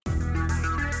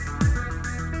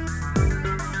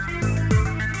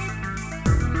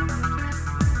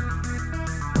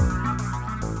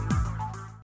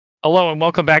Hello and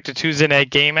welcome back to Tuesday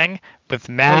Night Gaming with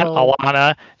Matt, Hello.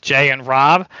 Alanna, Jay, and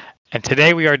Rob. And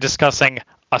today we are discussing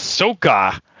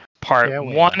Ahsoka, Part Yeah,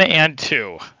 we 1 are. and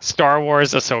 2. Star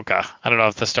Wars Ahsoka. I don't know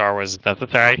if the Star Wars is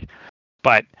necessary,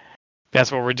 but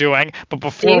that's what we're doing. But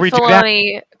before Dave we do that,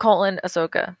 Filoni,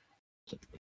 Ahsoka.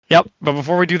 but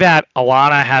before we do that,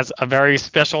 Alanna has a very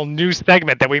special new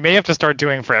segment that we may have to start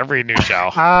doing for every new show.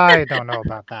 I don't know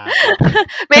about that.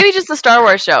 Maybe just the Star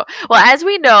Wars show. Well, as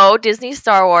we know, Disney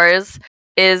Star Wars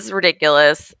is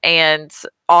ridiculous and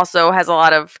also has a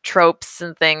lot of tropes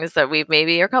and things that we've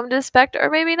maybe are come to expect or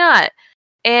maybe not.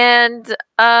 And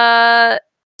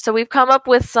so we've come up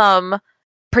with some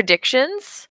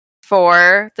predictions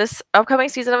for this upcoming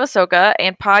season of Ahsoka,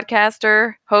 and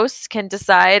podcaster hosts can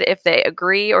decide if they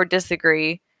agree or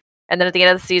disagree. And then at the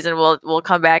end of the season, we'll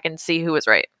come back and see who was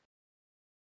right.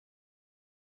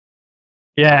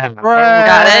 Yeah.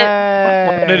 Got it?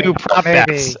 We're going to do prop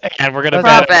bets, and we're going to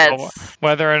Prop bet bets.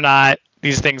 whether or not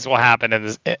these things will happen.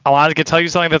 And Alanna can tell you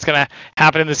something that's going to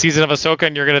happen in the season of Ahsoka,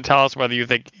 and you're going to tell us whether you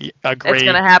think agree It's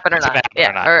going to happen or it's gonna not. happen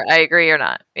Yeah, or not. or I agree or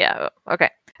not. Yeah. Okay.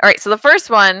 All right. So the first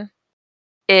one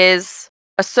is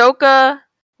Ahsoka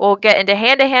will get into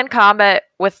hand-to-hand combat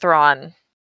with Thrawn.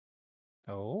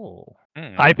 Oh.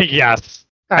 I think yes.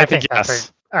 I think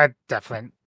yes. I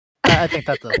think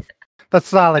that's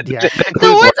solid. Yeah.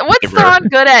 So what's Thrawn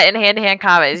good at in hand-to-hand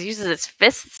combat? He uses his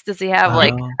fists. Does he have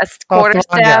like a quarterstaff?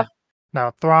 Thrawn, yeah.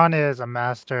 No, Thrawn is a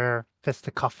master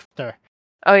fisticuffer.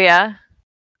 Oh yeah.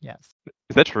 Yes.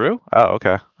 Is that true? Oh, okay.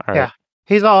 All right. Yeah.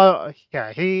 He's all.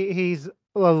 Yeah. He's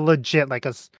legit like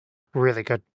a really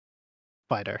good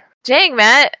fighter. Dang,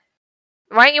 Matt.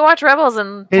 Why don't you watch Rebels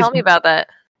and tell me about that?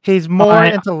 He's more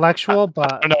intellectual,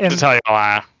 but I don't know what to tell you,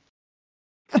 Alanna.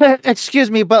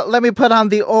 Excuse me, but let me put on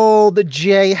the old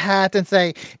J hat and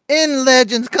say, in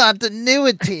Legends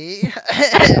continuity.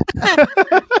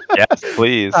 Yes,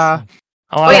 please. Wait,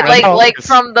 like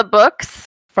from the books?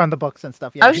 From the books and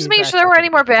stuff. Yeah, I was just making sure there weren't any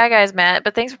more bad guys, Matt.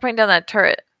 But thanks for putting down that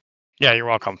turret. Yeah, you're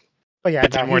welcome. But yeah,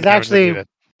 no, he's actually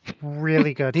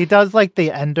really good. He does like the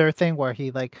Ender thing where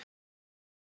he like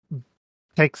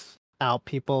takes out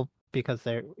people because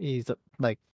he's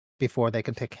like before they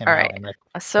can take him out. And, like,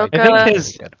 Ahsoka.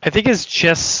 I think his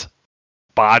Chiss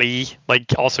body like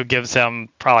also gives him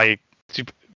probably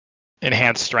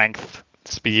enhanced strength,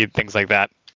 speed, things like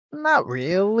that. Not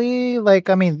really. Like,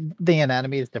 I mean, the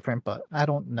anatomy is different, but I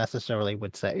don't necessarily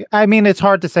would say. I mean, it's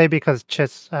hard to say because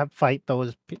Chiss fight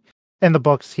those in the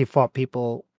books. He fought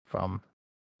people from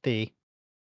the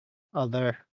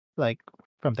other, like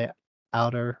from the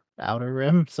outer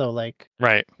rim. So, like,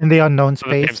 right in the unknown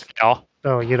space.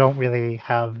 So you don't really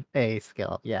have a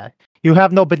scale. Yeah, you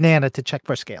have no banana to check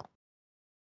for scale.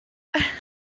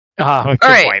 All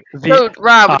right. So,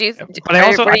 Rob, what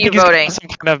are you voting?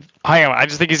 I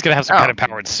just think he's gonna have some kind of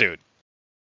powered suit.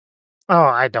 Oh,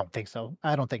 I don't think so.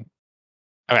 I don't think.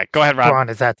 Okay, go ahead, Rob. Thrawn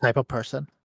is that type of person.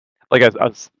 Like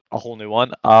a whole new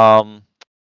one. No.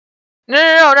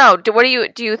 What do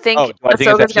you think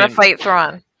Ahsoka's gonna fight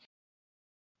Thrawn?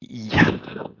 Yeah.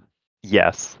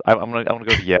 Yes, I'm gonna go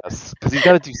with yes because he's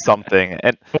got to do something.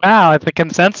 And wow, it's a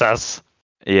consensus.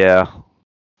 Yeah.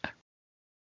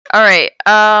 All right.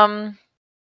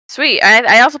 Sweet.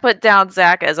 I also put down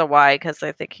Zach as a Y because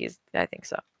I think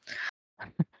so.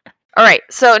 All right.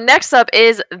 So next up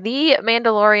is the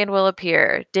Mandalorian will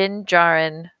appear. Din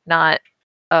Djarin, not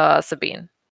Sabine,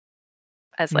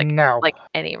 as like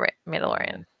any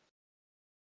Mandalorian.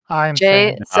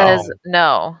 Jay says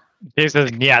no. Jay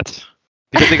says yet.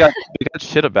 Because they got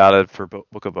shit about it for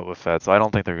Book of Boba Fett, so I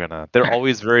don't think they're gonna. They're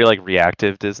always very like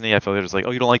reactive. Disney. I feel they're just like,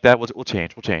 oh, you don't like that? We'll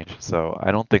change. So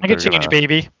I don't think I can change,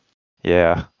 baby.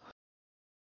 Yeah.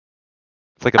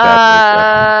 It's like a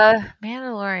bad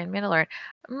Mandalorian.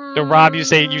 So Rob, you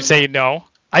say no.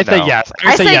 I say yes.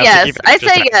 I say yes. I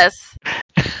say yes.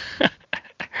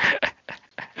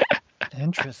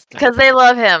 Interesting. Because they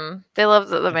love him. They love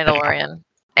the Mandalorian,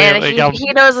 and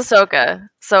he knows Ahsoka,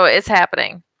 so it's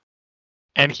happening.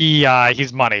 And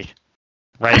he's money,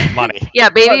 right? Money. Yeah,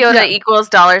 Baby Yoda equals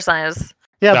dollar signs.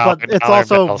 Yeah, but it's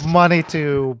also money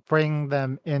to bring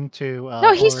them into.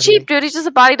 No, he's cheap, dude. He's just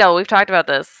a body double. We've talked about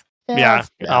this. Yeah,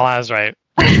 Alanna's right.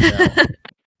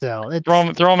 So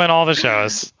throw him in all the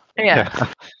shows. Yeah.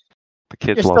 The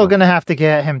kids. You're still gonna have to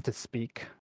get him to speak.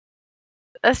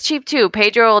 That's cheap too.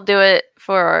 Pedro will do it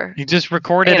for. He just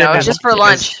recorded just for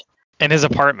lunch in his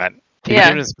apartment.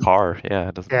 In his car. Yeah.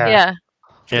 It doesn't. Yeah.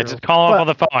 Yeah, just call him up on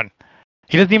the phone.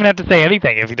 He doesn't even have to say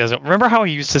anything if he doesn't. Remember how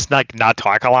he used to like not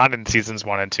talk a lot in seasons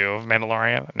 1 and 2 of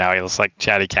Mandalorian? Now he looks like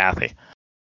Chatty Cathy.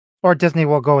 Or Disney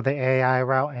will go the AI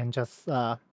route and just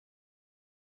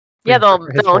Yeah,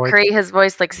 Reinterpret his they'll voice. create his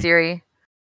voice like Siri.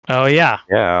 Oh yeah,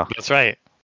 Yeah. that's right.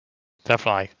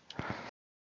 Definitely.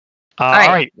 All All right,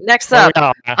 right. next Where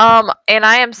up. we at? And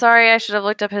I am sorry, I should have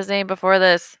looked up his name before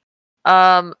this.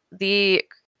 The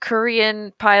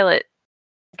Korean pilot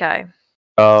guy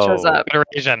shows Oh. up.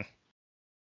 Federation.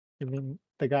 You mean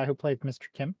the guy who played Mr.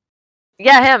 Kim?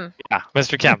 Yeah, him. Yeah,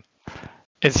 Mr. Kim.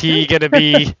 Is he gonna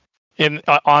be in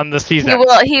on the season?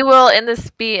 He will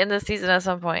be in this season at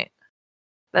some point.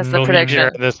 That's the Will he appear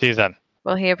prediction. this season?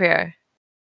 Will he appear?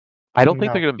 I don't think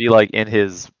No. they're gonna be like in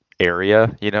his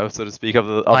area, so to speak, of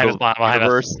the Behind us.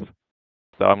 universe.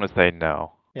 So I'm gonna say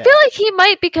no. I feel like he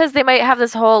might, because they might have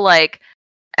this whole like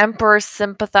Emperor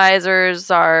sympathizers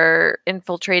are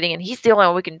infiltrating, and he's the only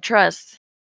one we can trust.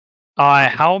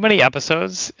 How many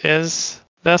episodes is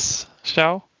this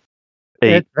show?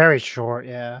 8. It's very short.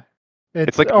 Yeah,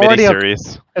 It's like a already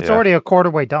mini-series. It's Yeah. already a quarter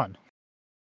way done.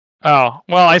 Oh,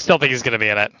 well, I still think he's gonna be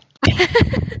in it.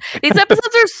 These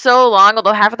episodes are so long,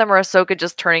 although half of them are Ahsoka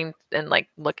just turning and like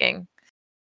looking.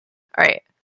 All right,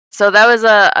 so that was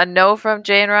a no from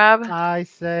Jay and Rob. I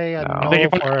say a No. I think no you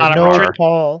put for it on a no hundred.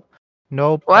 Paul.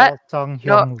 No Paul What? Sung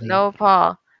No, Hyung Lee. no,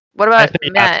 Paul. What I about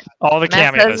think Matt? yes. All the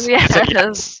Matt cameos. says I say yes.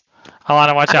 yes.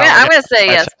 Alana, watch out. I'm gonna say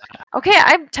watch yes. Okay,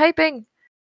 I'm typing.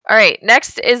 All right,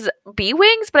 next is B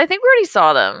Wings, but I think we already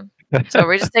saw them. So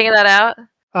we're just taking that out.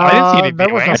 I didn't see any There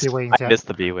was no B-Wings. B-Wings I yet. missed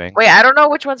the B-wing. Wait, I don't know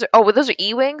which ones are. Oh, those are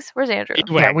E Wings. Where's Andrew?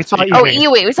 Yeah, we saw E-Wings. Oh, E-Wings. E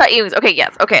Wing. We saw E Wings. Okay,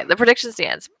 yes. Okay, the prediction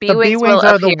stands. B The Wings B-Wings will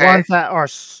are appear. the ones that are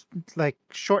like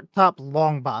short top,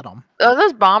 long bottom. Are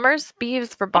those bombers? B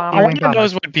is for No bomber. one even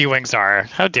knows what B-Wings are.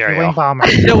 How dare B-Wing you? bombers.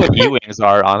 I know what E-wings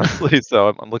are, honestly, so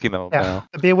I'm looking them up Yeah, now.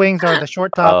 the B-Wings are the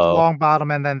short top, Oh. long bottom,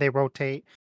 and then they rotate.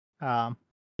 Yeah,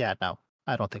 no,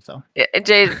 I don't think so. Yeah,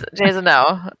 Jay's a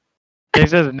no. He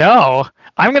says no.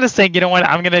 I'm gonna say, you know what?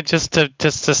 I'm gonna just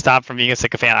to stop from being a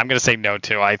sycophant. I'm gonna say no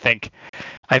too. I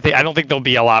don't think there'll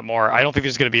be a lot more. I don't think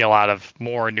there's gonna be a lot of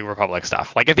more New Republic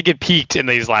stuff. Like I think it peaked in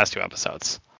these last 2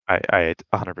 episodes. I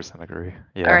 100% agree.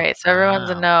 Yeah. All right, so everyone's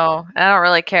a Wow. no. I don't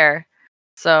really care.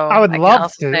 So I would can love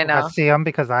also say to no. see them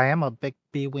because I am a big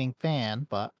B-Wing fan,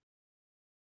 but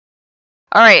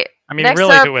All right, I mean, Next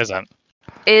really, up- who isn't?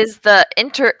 is the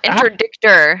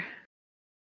interdictor.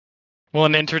 Well,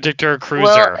 an interdictor Well,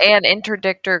 cruiser. an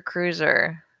interdictor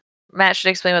cruiser. Matt should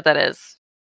explain what that is.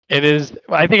 It is.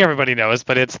 I think everybody knows,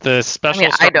 but it's the special I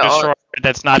Star don't. Destroyer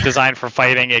that's not designed for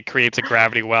fighting. It creates a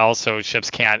gravity well, so ships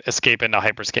can't escape into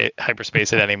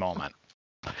hyperspace at any moment.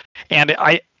 And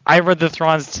I read the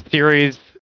Thrawn's series,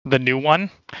 the new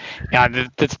one, and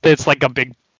it's like a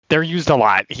big. They're used a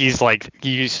lot. He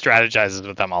strategizes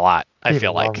with them a lot. I He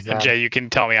feel like. loves them. Jay, you can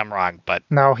tell me I'm wrong, but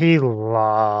no, he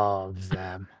loves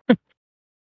them.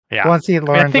 yeah. Once he I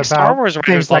learns think about Star Wars things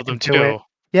writers that love them can do too. it.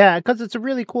 Yeah, because it's a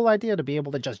really cool idea to be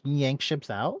able to just yank ships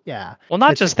out. Yeah. Well,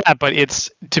 not It's- just that, but it's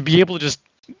to be able to just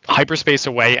hyperspace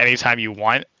away anytime you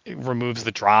want. It removes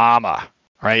the drama,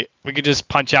 right? We could just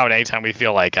punch out anytime we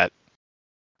feel like it.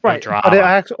 No Right. But it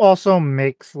drama. also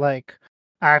makes like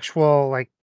actual like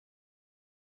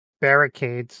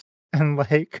barricades and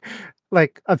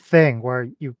like a thing where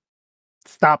you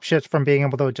stop ships from being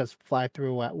able to just fly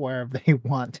through at wherever they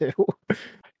want to.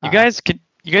 You guys can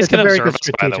it's a very observe good us,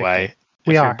 by the strategic way. thing. If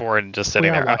We you're are. bored and just We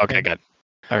sitting are there. Oh, okay, watching. good.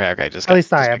 Okay, just At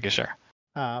least I am. making sure.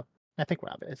 I think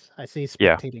Rob is. I see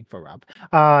Yeah. spectating for Rob.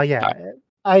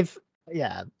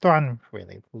 Thrawn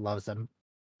really loves them.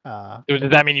 Does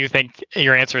that mean you think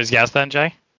your answer is yes then, Jay?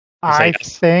 You say I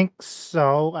yes. think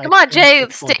so. Come on, Jay,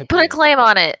 it's going to put a be- claim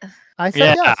on it. I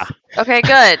said Yeah. yes. Okay,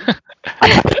 good.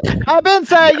 I've been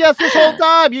saying yes this whole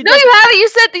time. You No, just you haven't. You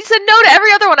said no to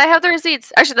every other one. I have the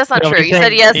receipts. Actually, that's not No, but true. you're You said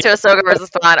saying- yes to Ahsoka versus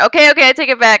Thrawn. Okay, I take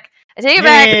it back. I take it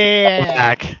back. yeah.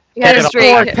 Back. You had a Take it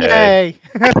streak. all back. Okay.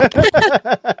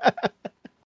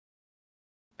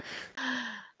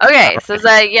 Okay, so is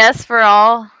that yes for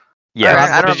all? Yeah. Or, Rob,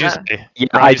 I what don't did you know. say? Yeah,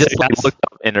 Rob, I you say just like, yes? looked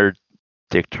up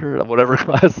interdictor, whatever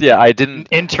class. Yeah, I didn't.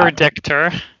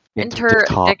 Interdictor.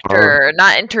 Interdictor,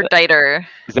 not interditer.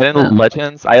 Is that in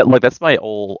Legends? That's my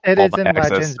old. It all is my in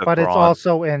access Legends, to but it's Thrawn.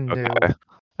 also in New. Okay.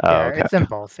 Oh, Yeah, okay. it's in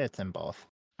both. It's in both.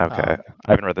 Okay.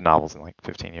 I haven't read the novels in like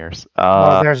 15 years.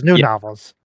 Well, there's new yeah.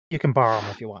 novels. You can borrow them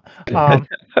if you want.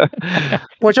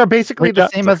 Which are basically the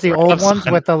same as the old That's ones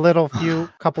fun. with a little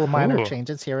couple of minor Ooh.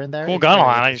 changes here and there. Cool It's gun, very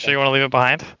Alana. You interesting. sure you want to leave it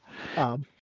behind?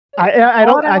 I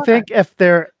don't. I Whatever. think if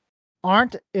there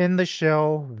aren't in the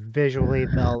show visually,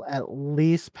 they'll at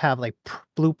least have like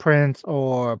blueprints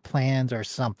or plans or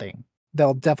something.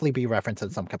 They'll definitely be referenced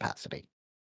in some capacity.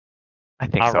 I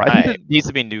think All so. I think right. it needs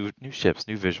to be new ships,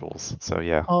 new visuals. So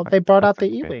yeah. Oh, they brought out That's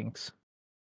the okay. E-wings.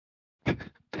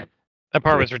 That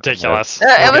part was ridiculous.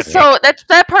 It was so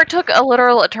that part took a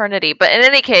literal eternity. But in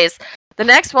any case, the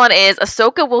next one is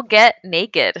Ahsoka will get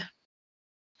naked.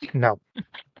 No.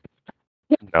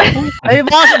 No. They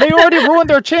lost. They already ruined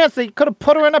their chance. They could have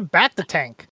put her in a bacta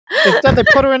tank. Instead, they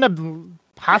put her in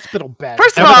a hospital bed.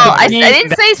 First of That was all, I Sabine.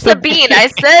 didn't say Sabine. I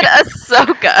said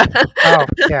Ahsoka. Oh,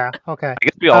 yeah. Okay. I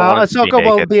guess we all wanted to be Ahsoka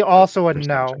will naked. be also a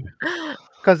no.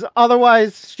 Because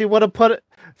otherwise, she would have put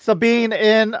Sabine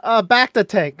in a bacta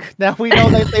tank. Now we know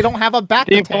that they don't have a bacta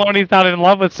Dave tank. Filoni's not in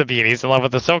love with Sabine. He's in love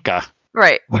with Ahsoka.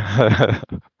 Right.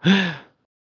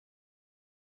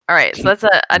 All right. So that's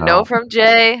a no No. from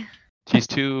Jay. she's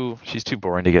too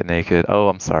boring to get naked. Oh,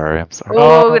 I'm sorry.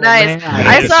 Oh, nice.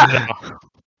 man.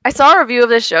 I saw a review of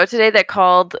this show today that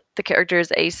called the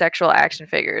characters asexual action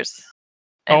figures.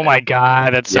 Oh And my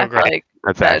god, that's so I feel great. like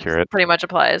That's that accurate. pretty much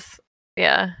applies.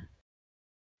 Yeah.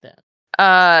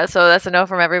 Yeah. So that's a no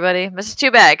from everybody. This is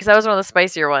too bad because that was one of the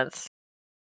spicier ones.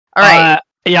 All right.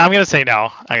 Yeah, I'm gonna say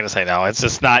no. It's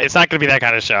just not. It's not gonna be that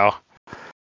kind of show.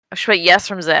 I should put yes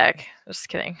from Zach. Just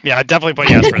kidding. Yeah, I'd definitely put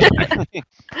yes for that.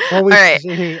 Well, we All right.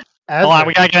 see Hold on,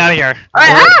 we gotta get out of here. All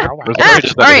right. Oh, wow. There's Ah, probably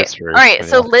just all another right. history, All right. but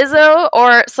So yeah. Lizzo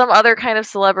or some other kind of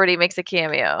celebrity makes a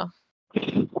cameo.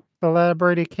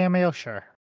 Celebrity cameo, sure.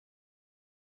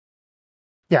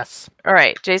 Yes. All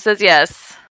right. Jay says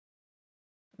yes.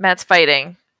 Matt's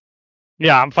fighting.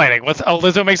 Yeah, I'm fighting.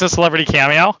 Lizzo makes a celebrity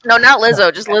cameo? No, not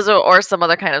Lizzo. Just Lizzo or some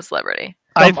other kind of celebrity.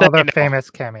 Some say other no. famous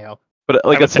cameo. But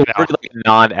like would a say no. celebrity, like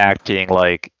non-acting,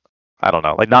 like I don't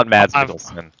know, like not Mads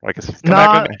Mikkelsen. Like Come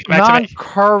back to me.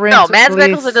 Non-current. No, Mads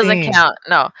Mikkelsen doesn't count.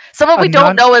 No, someone we A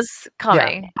don't non- know is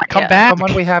coming. Come back.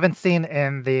 Someone we haven't seen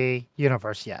in the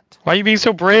universe yet. Why are you being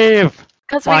so brave?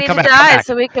 Because Come we on, need come to back, come die back.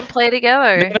 so we can play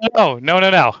together. No.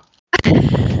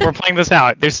 We're playing this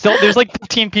out. There's like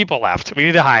 15 people left. We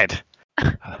need to hide.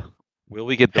 Will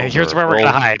we get? And here's Bilbo? where we're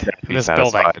gonna Will hide, Zach in be this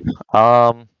building.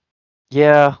 satisfied?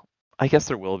 Yeah, I guess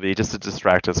there will be, just to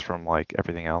distract us from like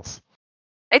everything else.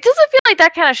 It doesn't feel like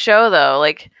that kind of show though.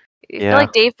 Like, I feel Yeah.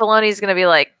 like Dave Filoni's gonna be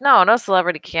like, no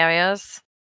celebrity cameos.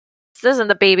 This isn't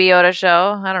the Baby Yoda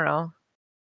show. I don't know.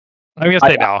 I'm gonna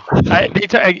say no.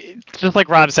 Just like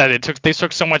Rob said, they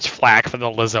took so much flack for the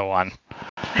Lizzo one.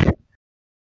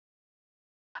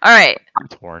 All right. I'm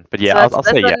torn, but yeah, so I'll that's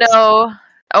say a yes. no.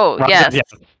 Oh, Rob yes. says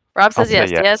yes. Rob says say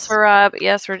yes. yes. Yes for Rob.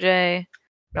 Yes for Jay.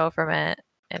 No for Matt.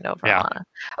 And no for Yeah. Alana.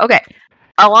 Okay.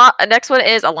 Next one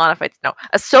is Alana fights. No.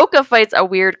 Ahsoka fights a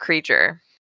weird creature.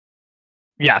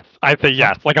 Yes, I say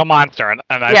yes, like a monster, and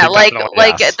I Yeah, think like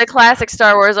that's a yes. the classic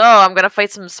Star Wars. Oh, I'm gonna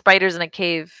fight some spiders in a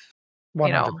cave.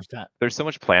 100%. There's so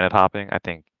much planet hopping. I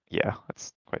think yeah,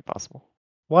 that's quite possible.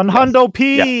 100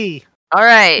 P. All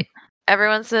right.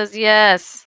 Everyone says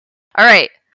yes. All right.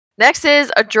 Next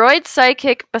is a droid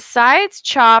sidekick besides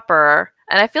Chopper,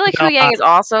 and I feel like No, Hu Yang is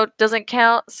also doesn't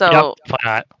count. So Yep, why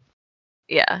not?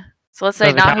 yeah. So let's say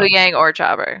Doesn't not count. Hu Yang or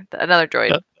Chopper. Another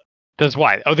droid. Does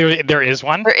what? Oh, there is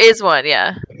one. There is one.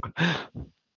 Yeah.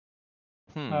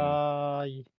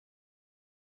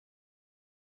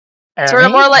 Sort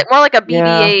of Ernie? more like a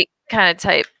Yeah. BB-8 kind of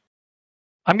type.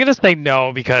 I'm gonna say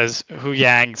no because Hu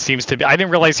Yang seems to be. I didn't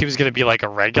realize he was gonna be like a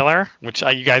regular, which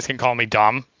you guys can call me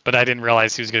dumb, but I didn't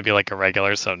realize he was gonna be like a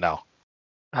regular. So no.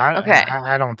 Okay.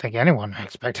 I don't think anyone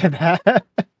expected that.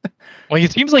 Well,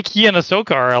 it seems like he and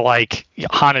Ahsoka are like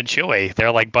Han and Chewie.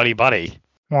 They're like buddy.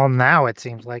 Well, now it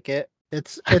seems like it.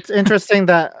 It's interesting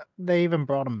that they even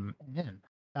brought him in.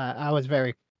 I was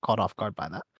very caught off guard by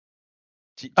that.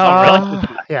 Oh,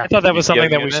 really? Yeah. I thought that was something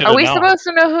that we unit? should Are have we known. supposed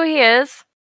to know who he is?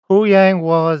 Hu Yang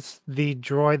was the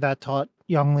droid that taught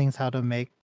younglings how to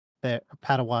make their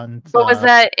Padawans. What was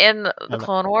that in the no.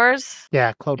 Clone Wars?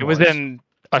 Yeah, Clone It was Wars. in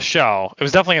a show. It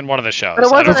was definitely in one of the shows. But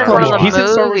it I don't wasn't in remember one of which the He's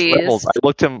in Star Wars movies. Rebels. I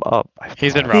looked him up.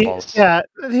 He's in He- Rebels. Yeah,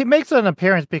 he makes an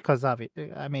appearance because of it.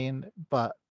 I mean,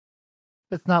 but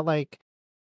it's not like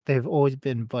they've always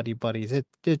been buddies. It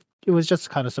was just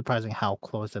kind of surprising how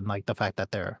close, and like the fact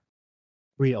that they're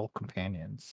real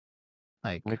companions.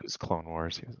 Like, Maybe it was Clone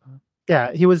Wars.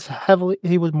 yeah, he was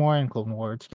more in Clone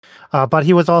Wars, but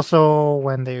he was also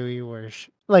when they were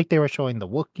they were showing the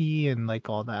Wookiee and like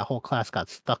all that whole class got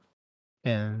stuck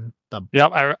in the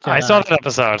Yep, I saw that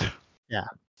episode.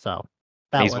 so.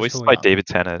 That He's was voiced Hu by Yang. David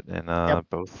Tennant in Yep.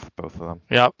 both of them.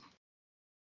 Yep,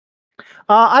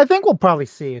 I think we'll probably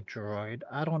see a droid.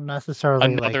 I don't necessarily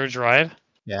another droid.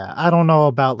 Yeah, I don't know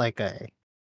about like a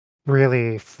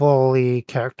really fully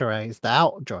characterized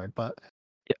out droid, but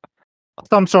Yeah.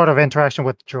 some sort of interaction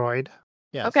with droid.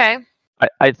 Yes. Okay.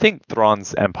 I think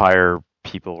Thrawn's Empire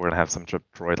people were gonna have some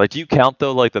droid. Like, do you count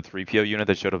though, like the 3PO unit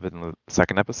that showed up in the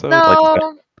second episode? No,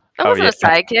 Like, that wasn't a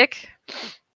sidekick.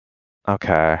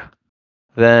 okay.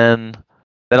 Then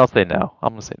I'll say no. I'm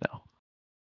gonna say no.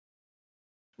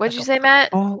 What'd you say, Matt?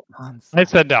 Oh, on I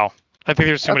said no. I think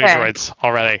there's too many Okay. droids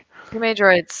already. Too many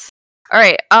droids. All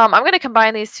right. I'm gonna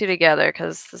combine these two together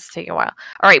because this is taking a while.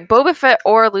 All right. Boba Fett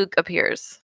or Luke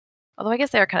appears. Although I guess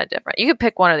they are kind of different. You could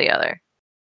pick one or the other.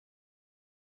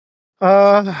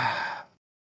 I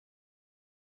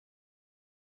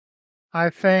I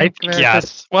think think there's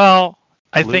yes. Well,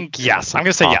 I Luke think yes. I'm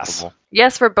gonna say yes. Possible.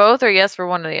 Yes for both, or yes for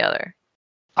one or the other.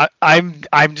 I'm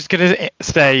just gonna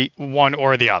say one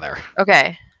or the other.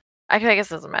 Okay. I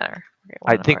guess it doesn't matter. Okay,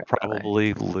 I one think or the other.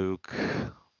 probably Luke. I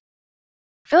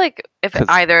feel like if 'Cause-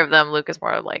 either of them, Luke is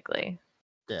more likely.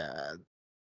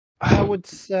 I would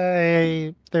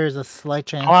say there's a slight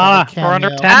chance Alana, of a we're under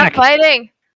cameo. 10. I'm Heck. fighting.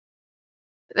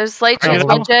 There's slight Are you chance,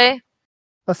 gonna- what, Jay?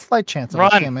 A slight chance of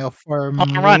Run. a cameo for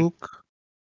Alana, run. Luke,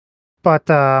 but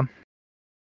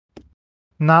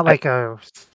not like a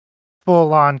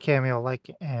full-on cameo like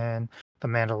in The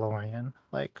Mandalorian.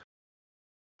 Like,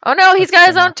 Oh no, he's That's got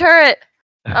his gonna- own turret.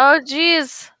 Oh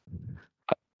jeez.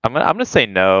 I'm gonna say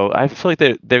no. I feel like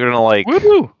they're gonna like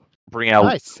Woo! bring out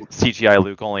nice. CGI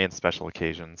Luke only in special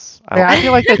occasions. Yeah, I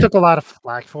feel like they took a lot of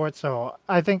flack for it, so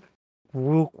I think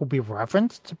Luke will be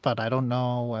referenced, but I don't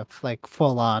know if like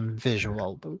full-on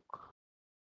visual Luke.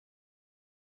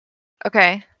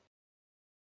 Okay.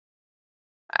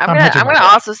 I'm I'm gonna hedging my bet.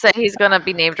 also say he's gonna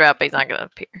be name dropped, but he's not gonna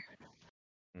appear.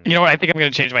 You know what? I think I'm gonna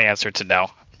change my answer to no.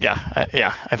 Yeah,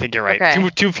 I think you're right. Okay.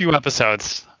 Too few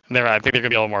episodes. I think they're gonna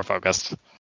be a little more focused.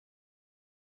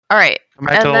 All right. Come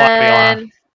back to And the lobby, Alana.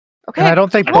 then okay. And I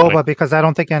don't think Absolutely. Boba, because I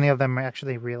don't think any of them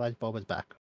actually realize Boba's back.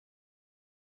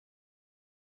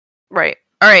 Right.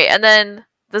 All right, and then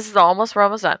this is we're almost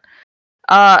done.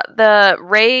 The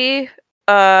Ray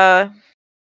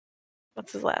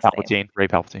what's his last name? Ray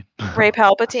Palpatine. Ray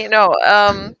Palpatine. No,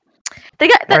 the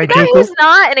Ray guy Dooku? who's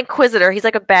not an Inquisitor, he's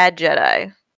like a bad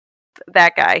Jedi.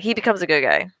 That guy. He becomes a good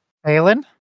guy. Aelin,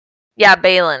 Yeah,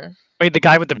 Balin. Wait, the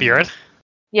guy with the beard?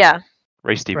 Yeah.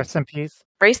 Ray rest Stevenson. in peace.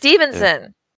 Ray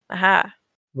Stevenson. Aha.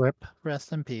 Rip,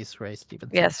 rest in peace, Ray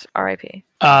Stevenson. Yes, R.I.P.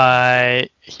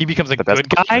 He becomes a The best good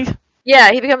guy? character.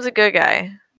 Yeah, he becomes a good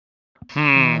guy.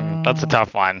 That's a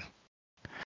tough one.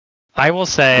 I will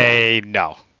say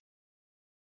no.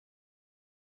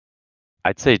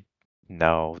 I'd say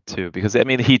no too, because I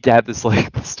mean he had this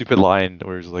like stupid line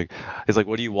where he's like,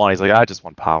 "What do you want?" He's like, "I just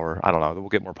want power. I don't know. We'll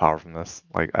get more power from this."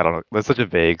 Like, I don't know. That's such a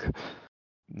vague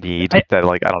need that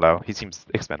like I don't know. He seems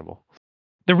expendable.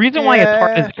 The reason why it's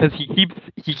hard is Yeah.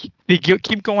 because they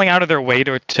keep going out of their way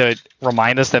to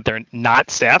remind us that they're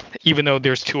not Sith, even though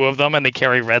there's two of them and they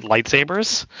carry red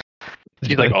lightsabers.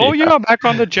 He's like, "Oh yeah, back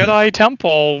on the Jedi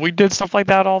Temple, we did stuff like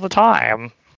that all the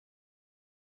time."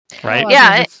 Right? Well, I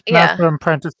Yeah, think it's yeah. Master and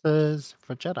apprentices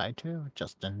for Jedi too,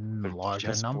 just in larger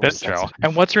Just numbers. That's true.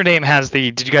 And what's her name has the?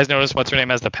 Did you guys notice what's her name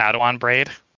has the Padawan braid?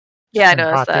 Yeah, I And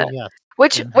noticed Hati, that. yes,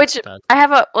 Which and I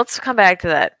have a let's come back to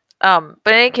that. But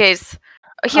in any case,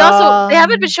 he also they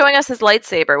haven't been showing us his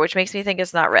lightsaber, which makes me think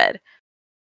it's not red.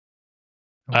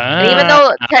 And even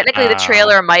though technically the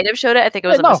trailer might have showed it, I think it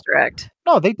was a No. misdirect.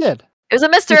 No, they did. It was a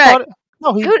He misdirect. fought,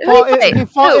 no, he Who did he fought. fight? He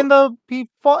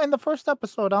fought Who? in the first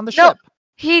episode on the No. ship.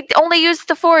 He only used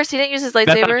the Force. He didn't use his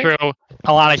That's lightsaber. not true.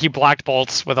 Alana, he blocked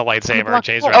bolts with a lightsaber. blocked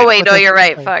Jay's bolts. right. Oh wait, no, But you're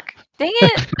right. that's- Fuck. Dang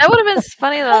it. That would have been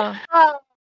funny though. On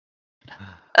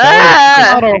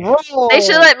Ah! a roll. They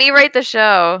should let me write the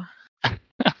show.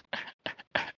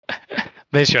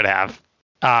 They should have.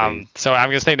 So I'm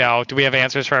gonna say no. Do we have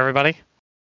answers for everybody?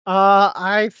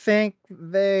 I think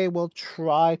they will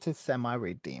try to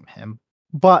semi-redeem him,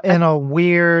 but in a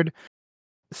weird,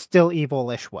 still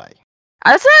evil-ish way.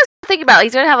 That's what I was thinking about.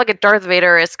 He's gonna have like a Darth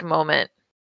Vader-esque moment.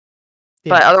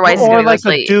 But otherwise he's or gonna go like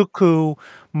sleep. a Dooku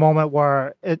moment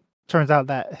where it turns out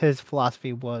that his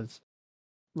philosophy was,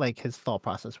 like, his thought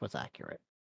process was accurate,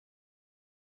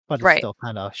 but it's Right. still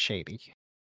kind of shady.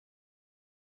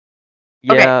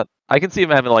 Okay. Yeah, I can see him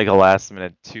having like a last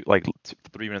minute 3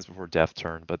 minutes before death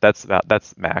turn, but that's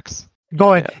max.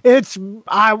 Going,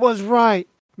 I was right.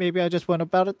 Maybe I just went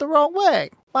about it the wrong way.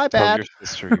 My Tell bad. your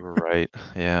sister you were right.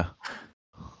 Yeah.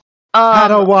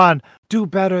 Padawan, do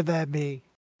better than me.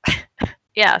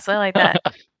 Yeah, something like that.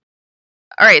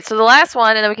 All right, so the last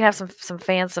one, and then we can have some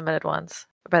fan submitted ones.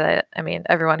 By that I mean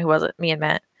everyone who wasn't me and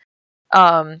Matt.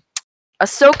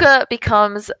 Ahsoka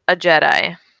becomes a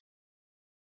Jedi.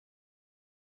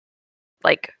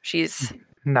 Like she's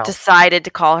No. decided to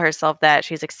call herself that.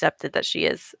 She's accepted that she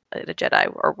is a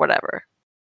Jedi or whatever.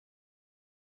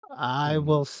 I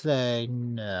will say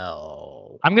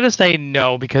no. I'm gonna say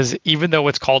no because even though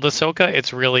it's called Ahsoka,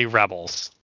 it's really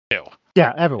Rebels too.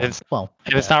 Yeah, everyone. It's- Well,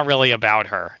 And it's not really about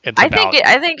her. It's I about.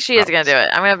 think she is gonna do it.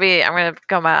 I'm gonna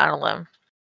come out on a limb.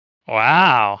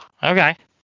 Wow. Okay.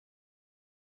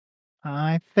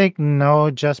 I think no,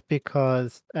 just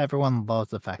because everyone loves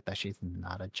the fact that she's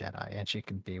not a Jedi and she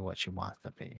can be what she wants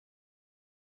to be.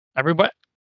 Everybody.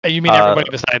 You mean Uh, everybody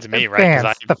besides me, right?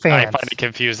 Because the I find fans. it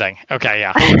confusing. Okay,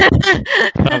 yeah.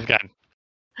 Or Sounds good.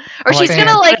 she's like,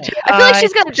 gonna like. I feel like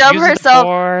she's gonna dub Use the herself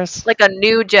Force. like a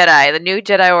new Jedi, the new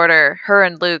Jedi Order. Her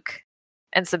and Luke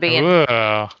and Sabine.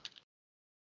 Ooh.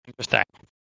 Interesting.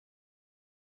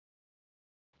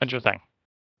 Interesting.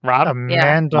 Rob?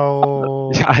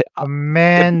 Amando. Yeah,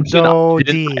 Amando I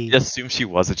D. assume she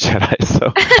was a Jedi,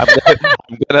 so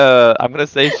I'm gonna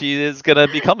say she is gonna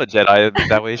become a Jedi. And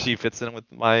that way, she fits in with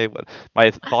my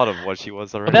thought of what she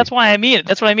was already. But that's why I mean.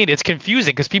 That's what I mean. It's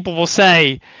confusing because people will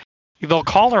say they'll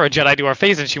call her a Jedi to her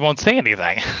face and she won't say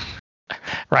anything,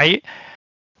 right?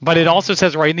 But it also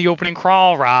says right in the opening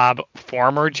crawl, Rob,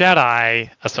 former Jedi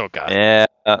Ahsoka. Yeah,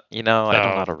 I don't know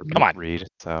how So, to come on. read,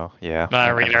 so yeah. Not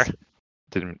a I reader.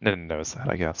 didn't notice that,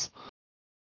 I guess.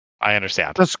 I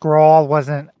understand. The scroll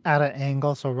wasn't at an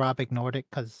angle, so Rob ignored it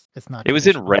because it's not. It was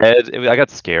in traditional. red. I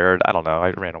got scared. I don't know. I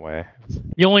ran away.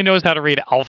 He only knows how to read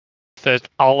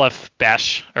Aleph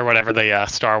Besh or whatever the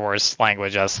Star Wars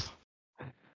language is.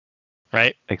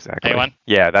 Right? Exactly. Anyone?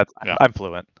 Yeah, Yeah. I'm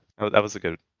fluent. That was a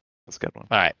good one.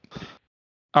 All right.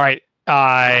 All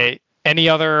right. Any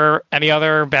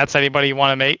other bets anybody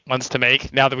wants to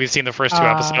make now that we've seen the first two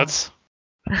episodes?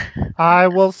 I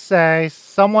will say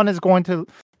someone is going to.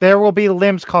 There will be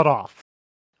limbs cut off.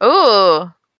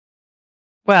 Ooh,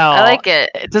 Well, I like it.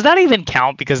 Does that even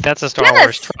count? Because that's a Star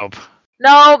Wars Yes! trope.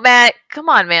 No, Matt, come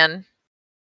on, man.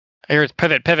 Here's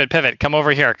pivot. Come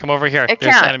over here. It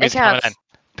There's counts. enemies It coming counts. in.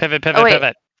 Pivot. Oh, wait.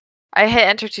 Pivot. I hit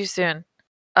enter too soon.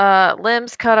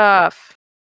 Limbs cut off.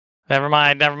 Never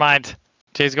mind.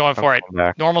 Jay's going for it.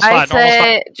 Back. Normal I spot. Normal spot.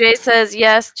 say Jay says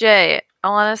yes. Jay.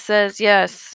 Alanna says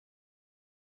yes.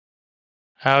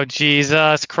 Oh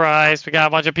Jesus Christ! We got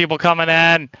a bunch of people coming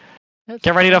in. It's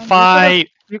Get ready to fine. fight.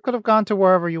 You could have gone to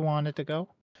wherever you wanted to go.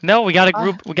 No, we got a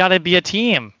group. We got to be a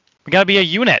team. We got to be a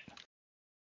unit.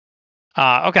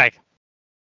 Okay.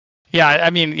 Yeah,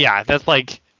 I mean, yeah, that's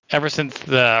like ever since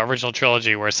the original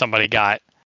trilogy where somebody got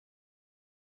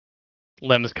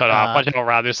limbs cut off. Watch out,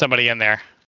 Rob. There's somebody in there.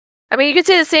 I mean, you could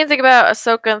say the same thing about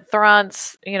Ahsoka and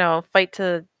Thrawn's, fight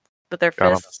with their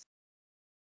Got 'em. fists.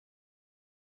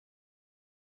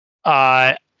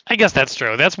 I guess that's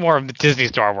true. That's more of the Disney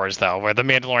Star Wars though, where the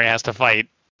Mandalorian has to fight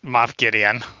Moff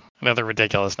Gideon. Another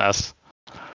ridiculousness.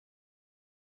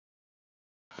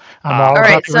 I'm all All about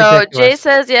right, the so ridiculous. Jay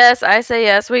says yes. I say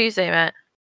yes. What do you say, Matt?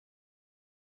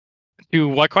 To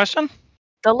what question?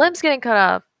 The limbs getting cut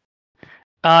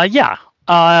off. Yeah.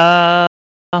 I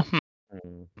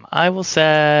will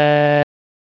say,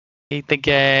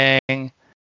 thinking. I'm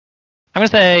gonna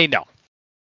say no.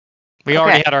 We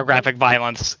already Okay. had our graphic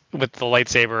violence with the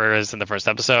lightsabers in the first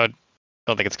episode.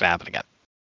 Don't think it's gonna happen again.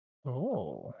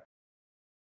 Oh,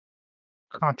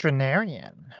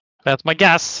 contrarian. That's my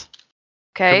guess.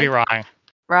 Could be Okay, wrong.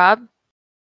 Rob.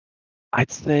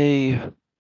 I'd say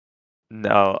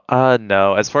no.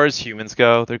 No. As far as humans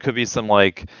go, there could be some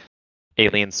like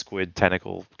alien squid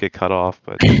tentacle get cut off,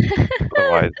 but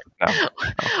otherwise, no.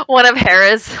 One of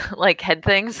Hera's head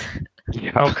things.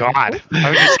 Oh God. How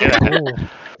would you say that? Ooh,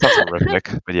 Sounds horrific,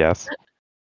 but yes.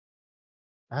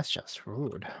 that's just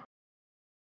rude.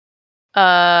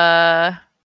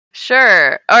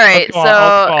 Sure. All right. Let's go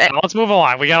on, let's move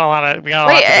along. We got a lot of. Wait.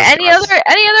 Any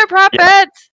other prop Yeah.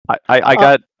 bets? I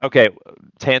got okay.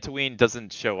 Tatooine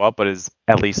doesn't show up, but is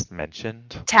at least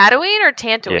mentioned. Tatooine or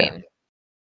Tantooine?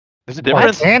 There's a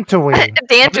What? difference. Dantooine.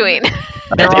 Dantooine.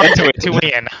 They're all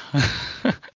Tatooine.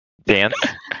 Tatooine. Dance.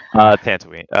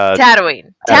 Tatooine.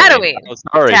 Tatooine. Tatooine. Oh,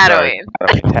 sorry. Tatooine.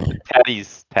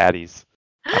 Tatties.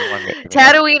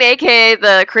 Tatooine, aka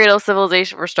the cradle of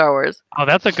civilization for Star Wars. Oh,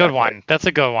 that's a good one.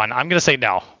 I'm gonna say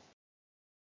no.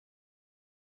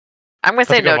 I'm gonna That's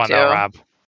say a good no one, too. though, Rob.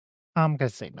 I'm gonna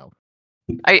say no.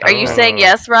 Are you saying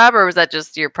yes, Rob, or was that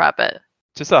just your prop bet?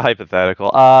 Just a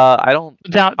hypothetical. I don't.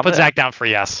 Put Zach down for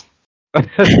yes. I'm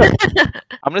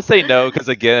gonna say no because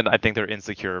again, I think they're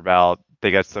insecure about. They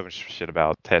got so much shit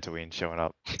about Tatooine showing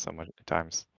up so many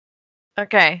times.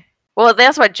 Okay. Well,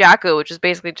 that's what Jakku, which is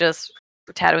basically just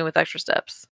Tatooine with extra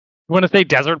steps. You want to say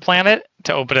desert planet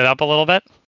to open it up a little bit?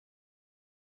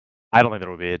 I don't think there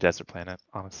will be a desert planet,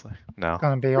 honestly. No. It's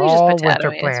gonna be We just all put winter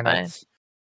Tatooine, it's fine. planets.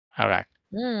 Okay.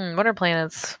 Winter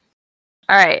planets.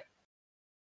 All right.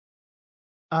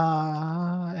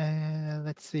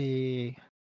 Let's see.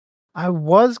 I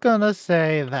was gonna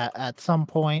say that at some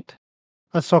point,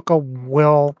 Ahsoka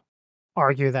will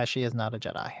argue that she is not a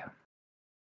Jedi.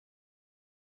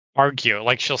 Argue,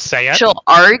 like she'll say it. She'll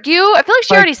argue. I feel like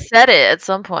she Like- already said it at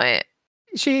some point.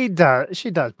 She does,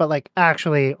 but like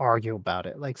actually argue about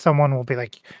it. Like someone will be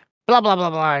like, blah blah blah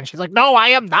blah, and she's like, no, I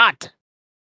am not.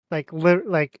 Like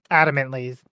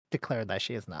adamantly declare that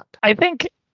she is not. I think.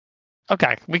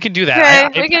 Okay, we can do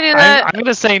that. Okay, we can do that. I'm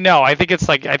gonna say no. I think it's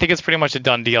pretty much a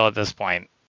done deal at this point.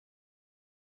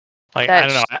 Like I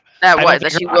don't know. That I what? don't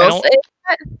That think she her- will say?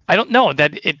 I don't know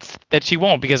that she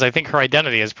won't, because I think her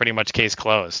identity is pretty much case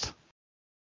closed.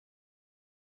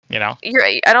 You know?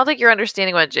 I don't think you're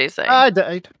understanding what Jay's saying.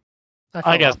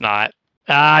 I guess not.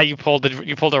 You pulled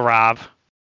a Rob.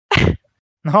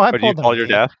 No, I But you pulled call your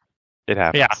death? It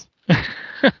happens.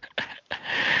 Yeah.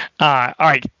 All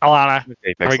right, Alanna.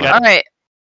 Okay, Are we next good? line. All right.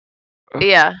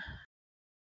 Yeah.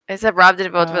 I said Rob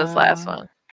didn't vote for this last one.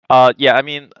 Yeah, I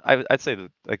mean, I'd say that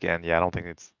again. Yeah, I don't think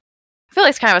it's. I feel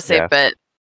like it's kind of a safe Yeah. bet.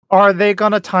 Are they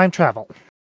gonna time travel?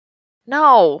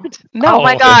 No. No. Oh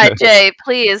my God, Jay,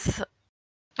 please.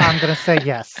 I'm gonna say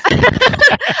yes. All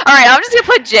right, I'm just gonna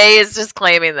put Jay as just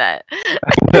claiming that.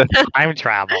 Time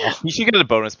travel. He should get a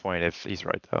bonus point if he's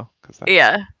right, though, because that's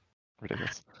Yeah.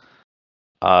 ridiculous.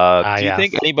 Do you yes.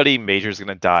 think anybody major is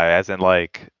gonna die? As in,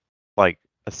 like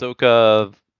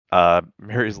Ahsoka,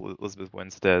 Mary Elizabeth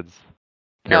Winstead's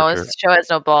No, character, this show has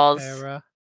no balls. Sarah,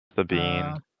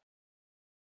 Sabine.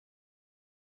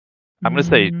 I'm gonna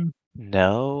say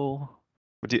no.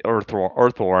 Or Thorn.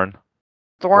 Thorn?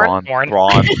 Thorn. Thorn.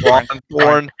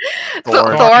 Thorn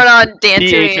on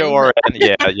Dantooine. Thorn.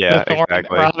 Yeah, yeah, Thorn.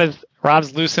 exactly.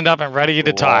 Rob's loosened up and ready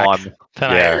to talk Thrawn.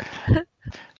 tonight.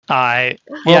 Yeah.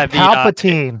 Will Yeah.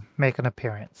 Palpatine make an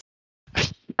appearance?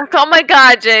 Oh my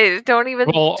God, Jay! Don't even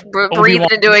breathe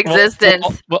it into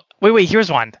existence. Wait.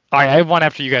 Here's one. All right, I have one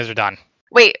after you guys are done.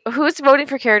 Wait, who's voting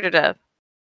for character death?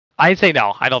 I say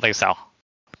no. I don't think so.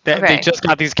 They Okay. just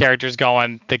got these characters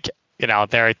going.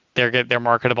 They're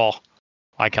marketable.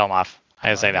 Why kill them off?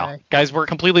 I say no. Okay. Guys, we're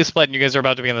completely split, and you guys are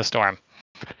about to be in the storm.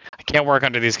 I can't work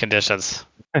under these conditions.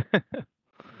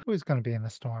 Who's gonna be in the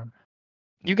storm?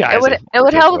 You guys. It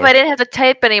would help if I didn't have to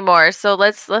type anymore. So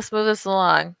let's move this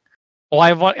along. Well, I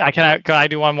have one. Can I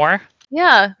do one more?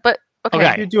 Yeah, but okay.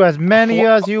 Okay. You do as many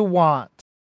as you want.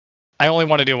 I only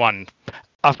want to do one.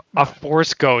 A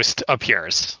force ghost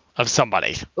appears of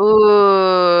somebody.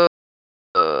 Ooh.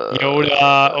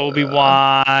 Yoda,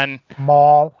 Obi-Wan.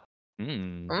 Maul.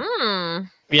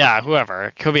 Yeah, whoever.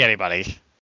 It could be anybody.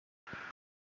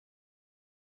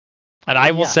 And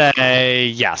I will Yes. say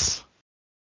yes.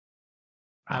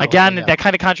 I will Again, say yes. that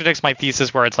kind of contradicts my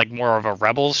thesis where it's like more of a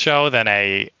Rebels show than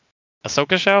a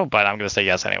Ahsoka show, but I'm going to say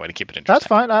yes anyway to keep it That's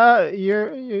interesting. fine.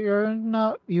 You're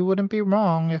not. You wouldn't be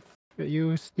wrong if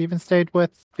you even stayed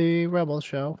with the Rebel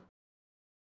show.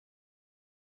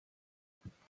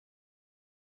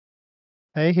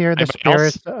 I hear the Anybody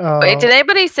else? spirits. Wait, did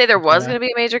anybody say there was yeah. going to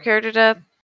be a major character death?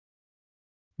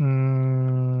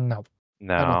 No,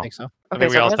 No. I don't think so. I Okay, think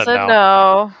we so all everyone said said no.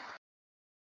 no.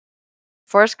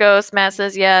 Force Ghost, Matt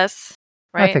says yes.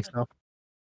 Right? I think so.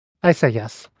 I say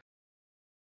yes.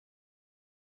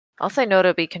 I'll say no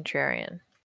to be contrarian.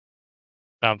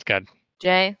 Sounds good.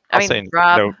 Jay? I'll say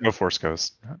Rob. no Force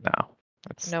Ghost. No.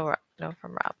 That's No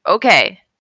from Rob. Okay.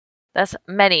 That's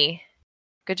many.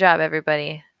 Good job,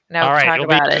 everybody. Now All we right, can it'll talk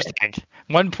be about it. interesting.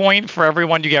 1 point for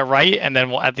everyone you get right, and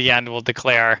then at the end we'll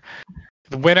declare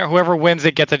the winner. Whoever wins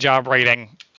it gets a job rating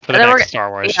for the And then next Star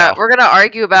Wars Yeah, show. we're gonna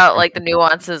argue about like the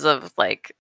nuances of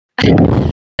like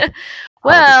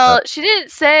well, she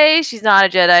didn't say she's not a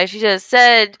Jedi. She just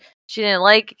said she didn't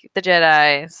like the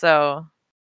Jedi, so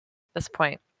that's the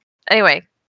point. Anyway,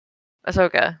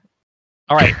 Ahsoka.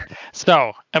 All right.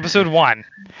 So, episode 1,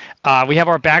 we have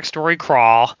our backstory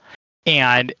crawl,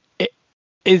 and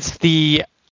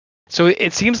so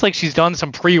it seems like she's done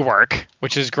some pre-work,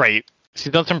 which is great.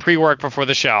 She's done some pre-work before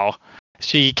the show.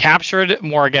 She captured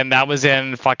Morgan. That was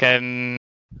in fucking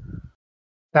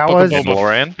That Book of was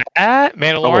Mandalorian.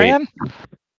 Mandalorian,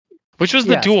 which was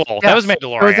the Yes, duel. That was yes.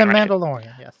 Mandalorian. It was in right?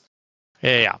 Mandalorian. Yes.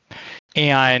 Yeah.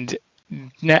 And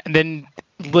then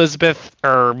Elizabeth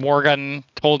or Morgan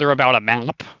told her about a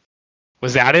map.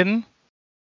 Was that in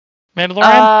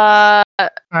Mandalorian?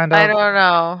 Kind I of. don't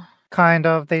know. Kind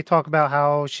of. They talk about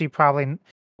how she probably,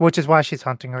 which is why she's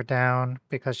hunting her down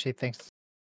because she thinks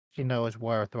she knows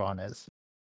where Thrawn is.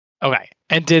 Okay.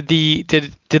 And did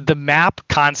the map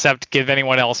concept give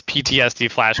anyone else PTSD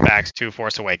flashbacks to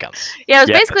Force Awakens? Yeah, it was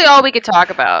Yeah. basically all we could talk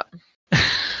about. I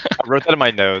wrote that in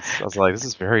my notes. I was like, this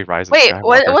is very Rise of Wait,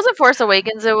 Skywalker. it wasn't Force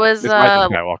Awakens, it was It's Rise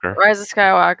of Skywalker. Rise of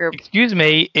Skywalker. Excuse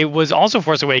me, it was also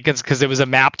Force Awakens because it was a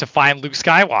map to find Luke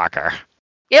Skywalker.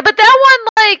 Yeah, but that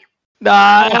one, like,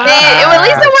 at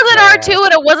least it wasn't yeah. R2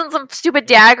 and it wasn't some stupid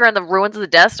dagger in the ruins of the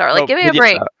Death Star. Like, No, give me a but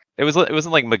break. it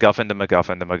wasn't like MacGuffin to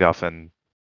MacGuffin to MacGuffin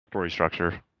story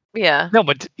structure. Yeah. No,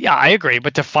 but yeah, I agree.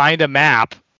 But to find a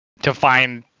map, to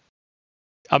find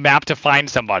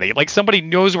somebody, like somebody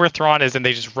knows where Thrawn is, and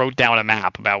they just wrote down a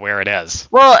map about where it is.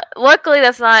 Well, luckily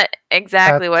that's not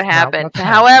exactly what That's not happened. what's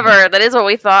However, happening. that is what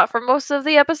we thought for most of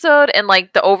the episode, and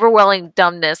like the overwhelming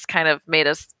dumbness kind of made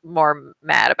us more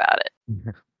mad about it.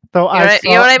 So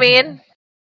You know what I mean?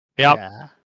 Yep. Yeah.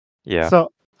 Yeah.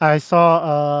 So I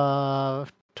saw a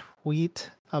tweet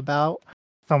about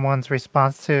someone's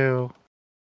response to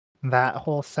that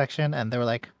whole section, and they were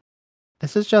like,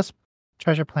 "This is just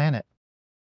Treasure Planet.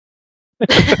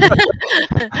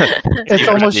 It's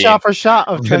almost shot for shot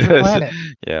of Treasure Planet."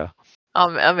 Yeah.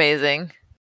 Amazing.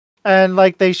 And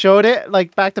like they showed it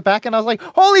like back to back, and I was like,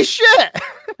 "Holy shit!"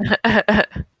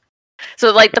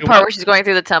 So like the part where she's going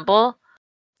through the temple.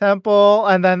 Temple,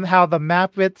 and then how the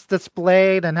map gets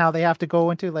displayed, and how they have to go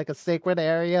into like a sacred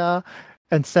area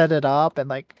and set it up, and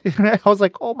like I was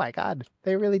like, "Oh my god,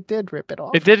 they really did rip it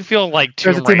off." It did feel like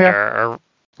There's a Tomb team here. Raider or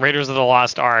Raiders of the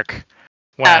Lost Ark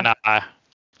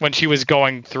when she was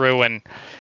going through and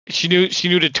she knew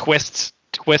to twist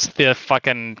the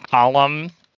fucking column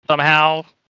somehow.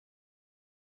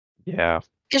 Yeah.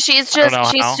 Because she's I don't know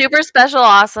she's how. super special,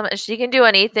 awesome, and she can do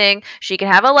anything. She can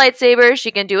have a lightsaber.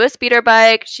 She can do a speeder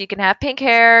bike. She can have pink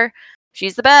hair.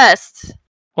 She's the best.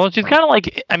 Well, she's kind of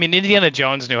like, I mean, Indiana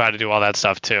Jones knew how to do all that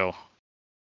stuff too.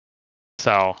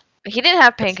 So He didn't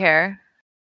have pink hair.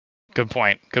 good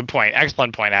point.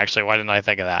 Excellent point, actually. Why didn't I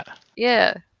think of that?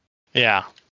 Yeah. Yeah.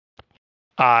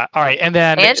 All right, and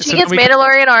then And she so gets then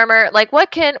Mandalorian armor. Like,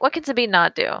 what can Sabine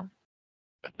not do?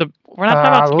 we're not talking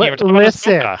about Sabine, we're talking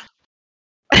listen. about Ahsoka.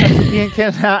 Sabine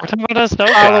can We're talking about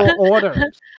Ahsoka. follow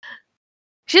orders.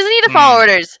 She doesn't need to follow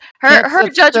orders. Her Can't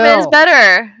sit judgment is still.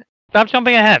 better. Stop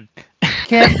jumping ahead.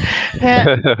 Can't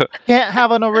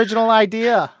have an original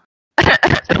idea.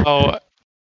 So,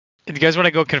 do you guys want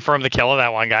to go confirm the kill of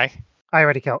that one guy? I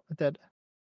already did.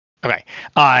 Okay.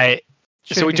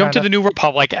 So Shooting we jumped to behind the New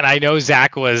Republic, and I know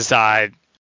Zach was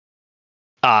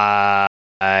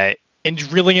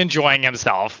really enjoying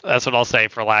himself. That's what I'll say,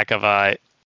 for lack of a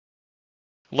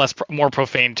more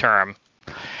profane term.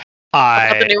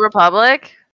 About the New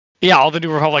Republic? Yeah, all the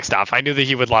New Republic stuff. I knew that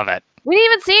he would love it. We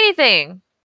didn't even see anything.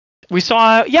 We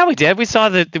saw, yeah, we did. We saw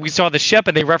the ship,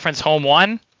 and they referenced Home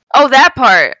One. Oh, that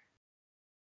part.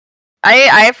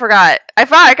 I forgot. I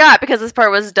forgot because this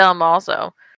part was dumb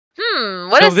also.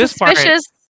 What So is this part- suspicious?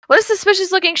 What a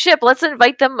suspicious looking ship. Let's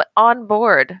invite them on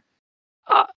board.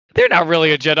 They're not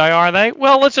really a Jedi, are they?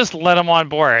 Well, let's just let them on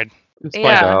board. Let's find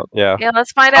Yeah. out. Yeah. Yeah,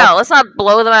 let's find out. Let's not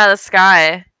blow them out of the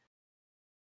sky.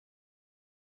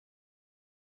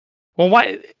 Well,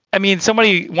 why? I mean,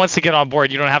 somebody wants to get on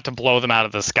board. You don't have to blow them out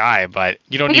of the sky, but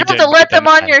you don't You need don't have to invite let them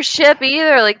on in. your ship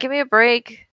either. Like, give me a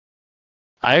break.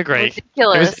 I agree.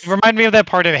 Ridiculous. It reminded me of that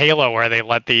part in Halo where they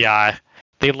let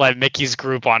Mickey's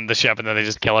group on the ship and then they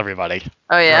just kill everybody.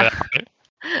 Oh yeah.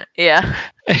 Yeah.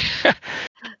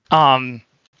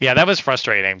 Yeah, that was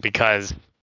frustrating because,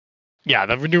 yeah,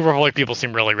 the New Republic people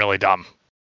seem really, really dumb.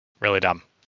 Really dumb.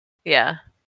 Yeah.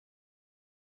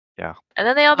 Yeah. And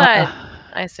then they all died,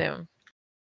 I assume.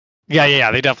 Yeah,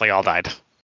 they definitely all died.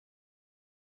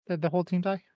 Did the whole team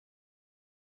die?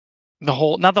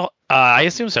 I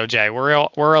assume so, Jay. We're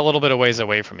a little bit of ways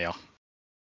away from you.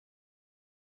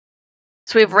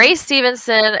 So we have Ray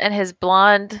Stevenson and his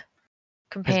blonde His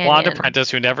companion. blonde apprentice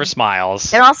who never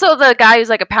smiles. And also the guy who's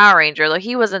like a Power Ranger. Like,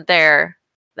 he wasn't there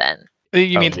then.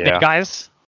 You mean yeah. Snake Eyes?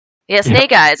 Yeah,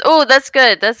 Snake Eyes. Oh, that's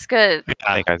good. That's good. Yeah,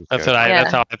 Snake Eyes is that's good. what Yeah.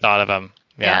 that's how I thought of him.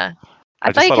 Yeah. I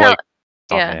just thought he thought killed.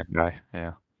 Stunt Yeah. man guy.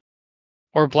 Yeah.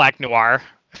 Or Black Noir,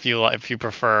 if you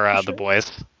prefer the Sure.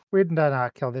 boys. We did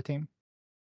not kill the team.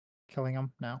 Killing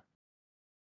them? No.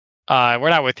 We're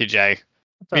not with you, Jay.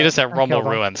 It's Meet us at alright. I Rumble killed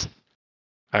 'em. Ruins.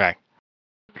 Okay.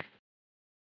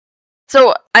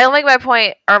 So I'll make my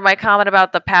point or my comment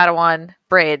about the Padawan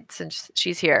braid since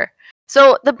she's here.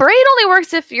 So the braid only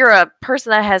works if you're a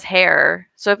person that has hair.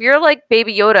 So if you're like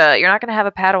Baby Yoda, you're not gonna have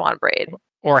a Padawan braid.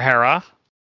 Or Hera.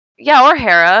 Yeah, or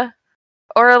Hera,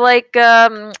 or like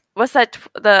what's that?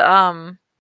 The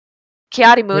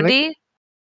Kiadi Mundi,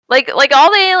 like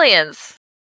all the aliens.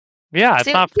 Yeah, it's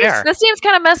not fair. This seems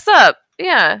kind of messed up.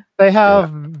 Yeah. They have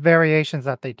variations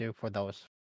that they do for those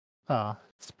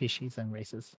species and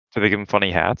races. Do they give them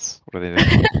funny hats? What do they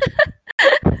do?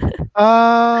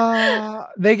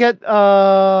 They get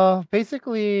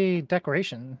basically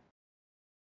decoration.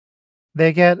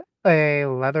 They get a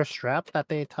leather strap that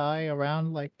they tie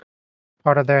around like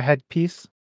part of their headpiece.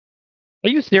 Are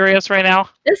you serious right now?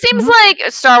 It seems like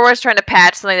Star Wars trying to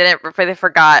patch something they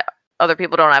forgot other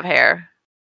people don't have hair.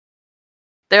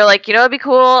 They're like, you know, it'd be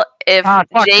cool if Fuck,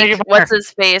 take Jake, it back. what's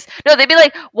his face? No, they'd be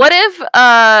like, what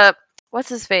if what's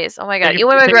his face? Oh my god, Take it-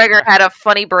 Ewan take it McGregor back. had a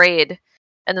funny braid,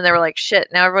 and then they were like, shit,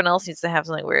 now everyone else needs to have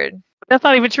something weird. That's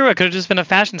not even true. It could have just been a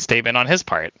fashion statement on his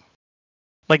part.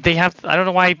 Like they have, I don't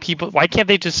know why why can't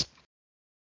they just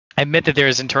admit that there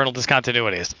is internal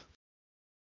discontinuities?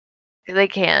 They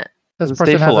can't. This Dave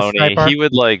person has a Filoni, sniper. he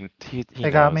would like he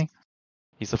They got knows. me.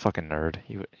 He's a fucking nerd.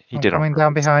 He I'm did coming on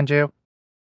down purpose. behind you.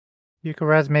 You can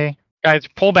res me. Guys,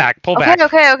 pull back.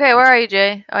 Okay. Where are you,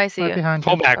 Jay? Oh, I see Right you. behind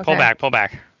Pull you. back. Okay. Pull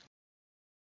back.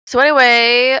 So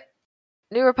anyway,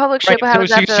 New Republic ship. What happens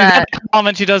so after she's that? at the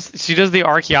comment. She does the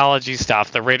archaeology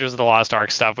stuff, the Raiders of the Lost Ark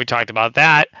stuff. We talked about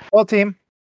that. Whole team.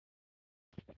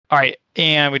 All right,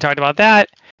 and we talked about that.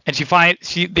 And she fights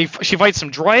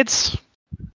some droids.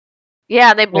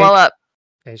 Yeah, they blow up.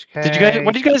 HK.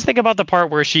 What did you guys think about the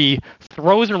part where she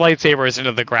throws her lightsabers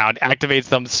into the ground, activates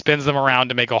them, spins them around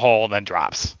to make a hole, and then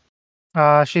drops?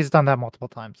 She's done that multiple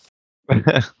times.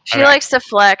 She Okay. likes to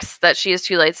flex that she has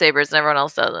 2 lightsabers and everyone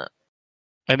else doesn't.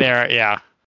 And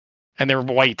they're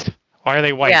white. Why are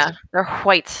they white? Yeah, they're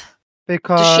white.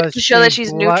 Because To show that she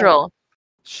she's bled- neutral.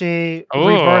 She Oh.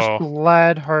 reverse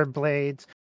bled her blades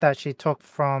that she took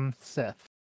from Sith.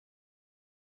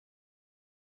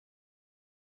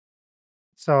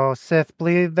 So Sith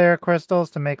bleed their crystals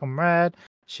to make them red.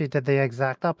 She did the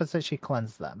exact opposite. She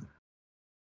cleansed them.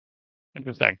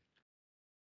 Interesting.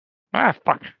 Ah,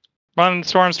 fuck. Run,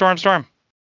 storm.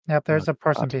 Yep, there's Oh, a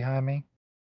person God. behind me.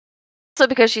 Also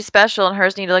because she's special and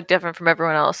hers need to look different from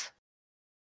everyone else.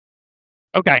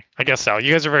 Okay, I guess so.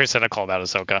 You guys are very cynical about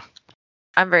Ahsoka.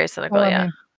 I'm very cynical, Well, yeah.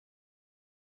 mean,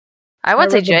 I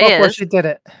wouldn't say read the Jay book where is. she did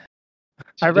it. She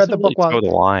I read doesn't the book really while toe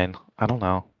the line. I don't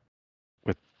know.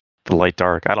 With the light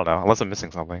dark, I don't know. Unless I'm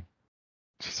missing something.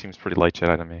 She seems pretty light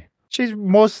Jedi to me. she's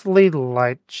mostly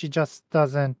light. She just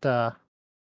doesn't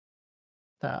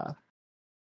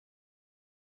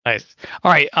Nice.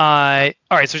 All right.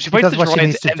 So she fights does the what she droids,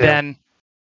 needs to and do. then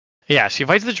she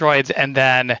fights the droids, and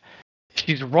then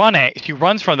she's running. She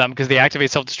runs from them because they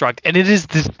activate self-destruct, and it is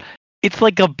this. It's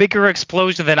like a bigger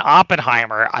explosion than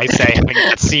Oppenheimer. I say, having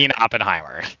not seen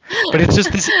Oppenheimer, but it's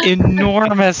just this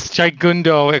enormous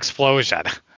gigundo explosion.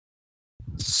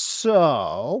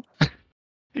 So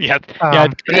Yeah.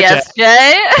 Yes,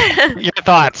 Jay. Your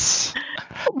thoughts?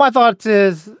 my thoughts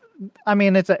is, I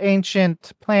mean, it's an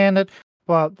ancient planet,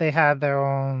 but they have their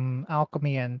own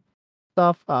alchemy and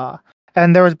stuff.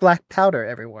 And there was black powder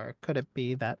everywhere. Could it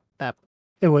be that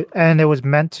it was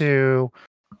meant to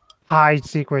hide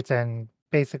secrets and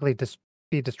basically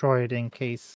be destroyed in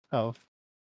case of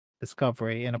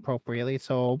discovery inappropriately?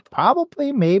 So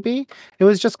probably, maybe it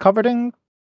was just covered in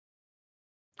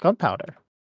gunpowder.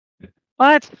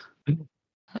 What?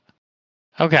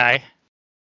 Okay.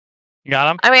 You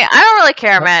got him? I mean, I don't really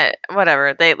care, Yep. man.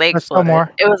 Whatever. They There's still exploded.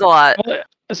 more. It was a lot.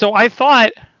 So I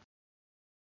thought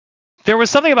there was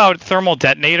something about thermal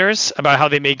detonators, about how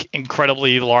they make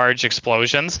incredibly large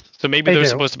explosions. So maybe They there's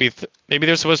do. supposed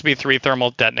to be 3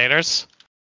 thermal detonators.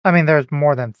 I mean, there's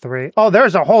more than 3. Oh,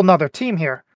 there's a whole nother team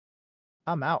here.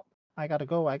 I'm out. I gotta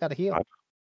go. I gotta heal.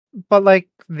 But like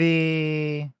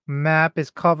the map is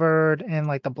covered in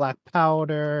like the black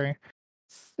powder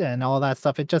and all that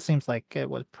stuff. It just seems like it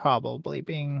was probably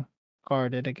being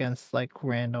guarded against like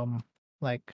random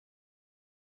like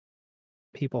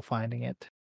people finding it.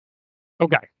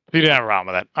 Okay. You didn't have a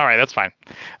problem with it. All right, that's fine.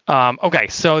 Okay,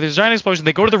 so there's a giant explosion.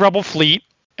 They go to the rebel fleet,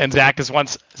 and Zach is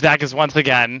once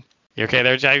again. You okay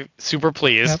there, Jay? Super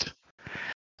pleased.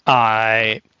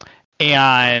 And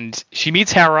she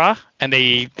meets Hera, and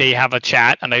they have a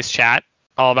nice chat,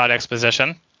 all about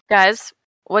exposition. Guys,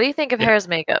 what do you think of Yeah. Hera's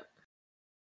makeup?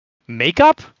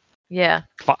 Makeup? Yeah.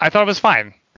 I thought it was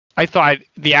fine. I thought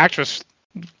the actress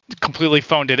completely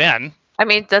phoned it in. I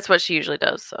mean, that's what she usually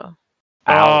does, so.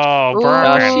 Oh,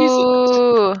 burn.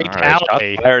 Ooh. All right,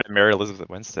 Fatality. shots fired at Mary Elizabeth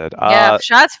Winstead. Yeah,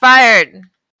 shots fired.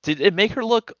 Did it make her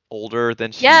look older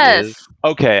than she Yes. is?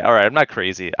 Okay, all right. I'm not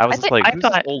crazy. I was just like, I who's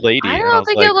this thought- old lady? I And I don't was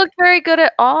think like, it looked very good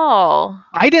at all.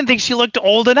 I didn't think she looked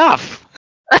old enough.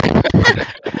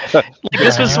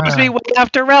 This was supposed to be way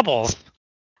after Rebels.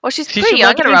 Well, she's She pretty should young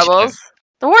look in ancient. Rebels.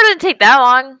 The war didn't take that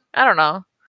long. I don't know.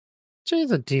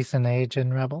 She's a decent age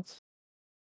in Rebels.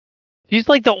 She's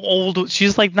like the old.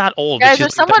 She's like not old. but Guys,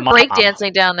 she's there's like the someone mom.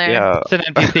 breakdancing down there. yeah. That's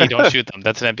an NPC. Don't shoot them.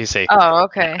 That's an NPC. Oh,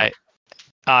 okay.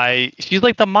 She's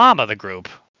like the mom of the group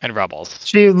in Rebels.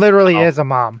 She literally Oh. is a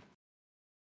mom.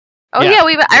 Oh Yeah,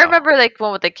 yeah, I yeah. remember like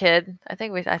one with the kid. I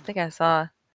think I saw.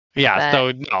 Yeah. That.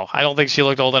 So no, I don't think she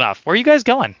looked old enough. Where are you guys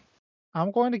going?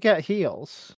 I'm going to get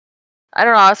heals. I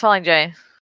don't know. I was following Jay.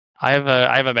 I have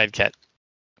a med kit.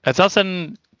 It's us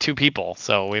and 2 people,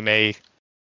 so we may.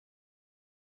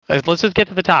 Let's just get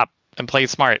to the top and play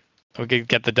smart. We could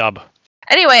get the dub.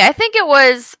 Anyway, I think it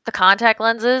was the contact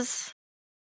lenses.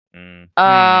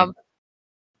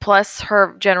 Plus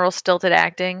her general stilted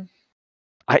acting.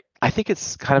 I think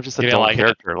it's kind of just a You didn't dull like it?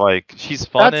 character. Like she's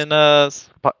fun That's-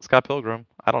 in Scott Pilgrim.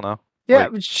 I don't know. Yeah,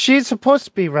 Like, she's supposed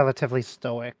to be relatively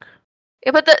stoic.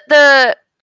 Yeah, but the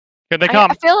Here they come.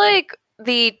 I feel like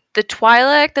the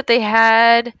Twi'lek that they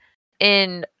had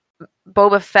in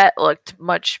Boba Fett looked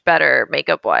much better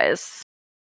makeup wise.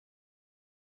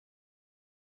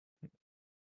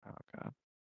 oh god.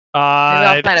 Maybe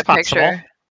I'll find That's a possible. picture.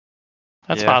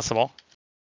 That's Yeah. possible.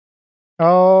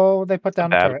 Oh, they put A down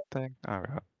the bad turret. thing. Oh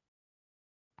god.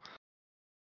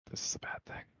 This is a bad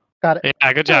thing. Got it.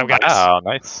 Yeah, good job, guys. Oh,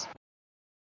 nice.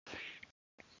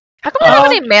 How come there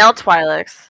aren't any male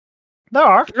Twi'leks? There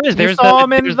are. There is. You There's saw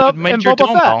him the, in there's the the in Major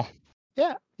Boba Fett. Domo.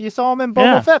 Yeah, you saw him in Boba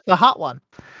Yeah. Fett, the hot one,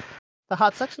 the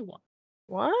hot, sexy one.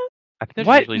 What? I think there's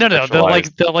What? usually No, the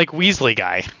specialized- the Weasley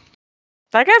guy.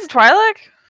 That guy's a Twi'lek?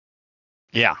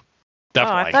 Yeah, Oh, I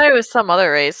definitely. thought it was some other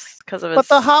race because of his. But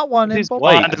the hot one in He's Boba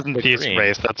white. Fett. That doesn't Like see his green.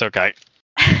 race. That's okay.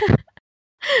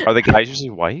 Are the guys usually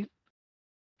white?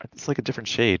 It's like a different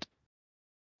shade.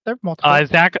 They're multiple.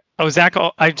 Zach.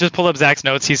 I just pulled up Zach's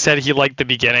notes. He said he liked the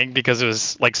beginning because it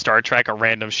was like Star Trek, a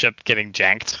random ship getting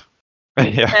janked.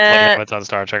 Yeah. Like it's on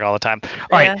Star Trek all the time.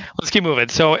 All right, Yeah. let's keep moving.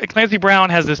 So Clancy Brown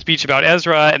has this speech about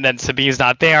Ezra, and then Sabine's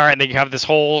not there, and then you have this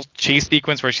whole chase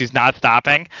sequence where she's not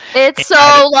stopping. It's so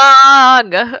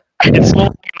And long. It's long,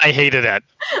 and I hated it.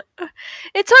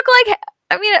 It took like,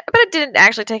 I mean, but it didn't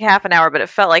actually take half an hour, but it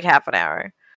felt like half an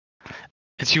hour.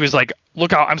 And she was like,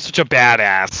 "Look out! I'm such a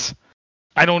badass.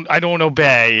 I don't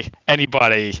obey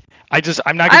anybody. I'm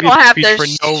not I gonna don't have be to a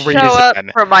speech for no show up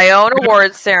reason. for my own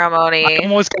awards I ceremony.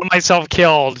 almost got myself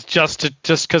killed just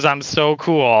because I'm so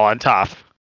cool and tough.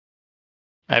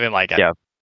 I didn't like it. Yeah.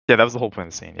 Yeah, that was the whole point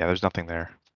of the scene. Yeah, there's nothing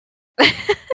there.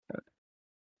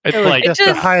 It's It was like just to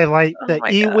just- highlight oh the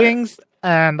my God. E-wings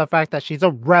and the fact that she's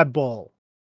a rebel.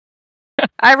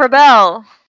 I rebel.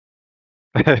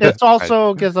 It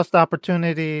also gives us the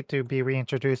opportunity to be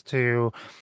reintroduced to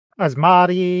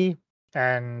Asmati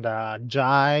and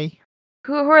Jai.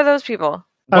 Who are those people?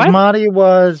 What? Asmati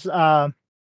was Are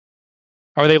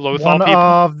they Lothal one people?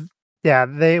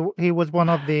 of he was one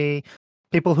of the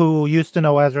people who used to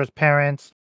know Ezra's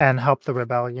parents and helped the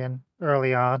rebellion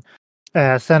early on.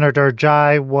 Senator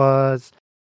Jai was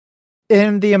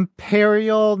in the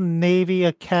Imperial Navy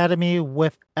Academy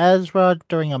with Ezra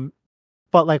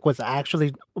but like was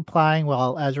actually applying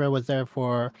while Ezra was there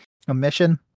for a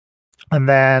mission. And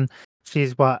then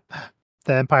sees what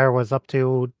the Empire was up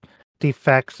to,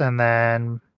 defects, and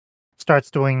then starts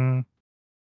doing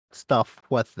stuff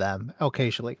with them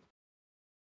occasionally.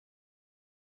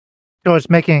 So it's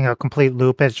making a complete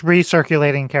loop. It's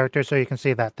recirculating characters, so you can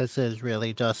see that this is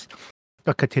really just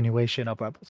a continuation of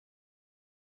Rebels.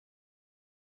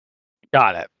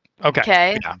 Got it. Okay.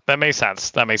 Okay. Yeah, that makes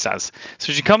sense.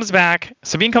 So she comes back.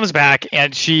 Sabine comes back,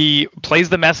 and she plays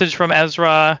the message from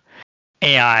Ezra,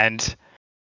 and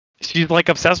she's like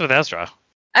obsessed with Ezra.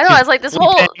 I know. She's It's like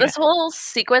this whole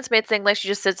sequence made it seem like she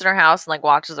just sits in her house and like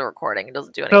watches the recording and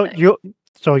doesn't do anything. You're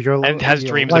And has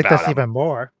you'll dreams like about this him. even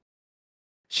more.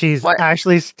 She's What?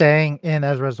 actually staying in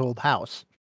Ezra's old house.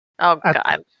 Oh at-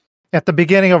 God. At the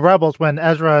beginning of Rebels, when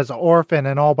Ezra is an orphan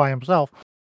and all by himself,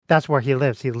 that's where he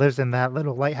lives. He lives in that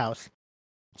little lighthouse.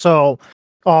 So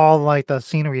all like the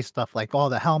scenery stuff, like all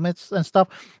the helmets and stuff,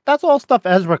 that's all stuff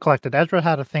Ezra collected. Ezra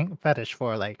had a fetish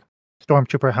for like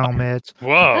stormtrooper helmets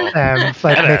Whoa. and like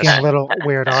Fetish. making little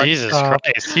weird art Jesus stuff.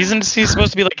 Christ. He's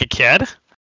supposed to be like a kid?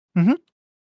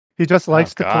 He just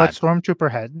likes to God. collect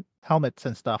stormtrooper helmets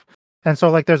and stuff. And so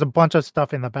like there's a bunch of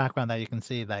stuff in the background that you can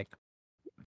see, like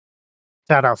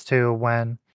shout outs to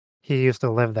when he used to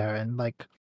live there, and like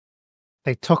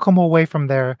they took him away from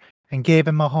there and gave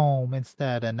him a home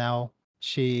instead, and now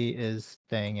she is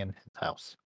staying in his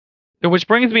house. Which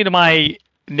brings me to my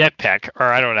nitpick, or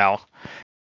I don't know.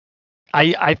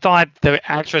 I thought the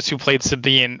actress who played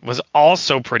Sabine was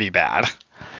also pretty bad.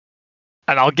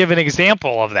 And I'll give an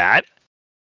example of that.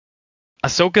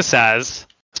 Ahsoka says,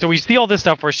 so we see all this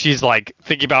stuff where she's like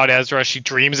thinking about Ezra, she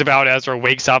dreams about Ezra,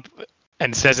 wakes up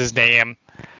and says his name.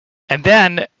 And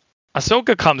then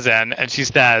Ahsoka comes in and she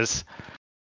says,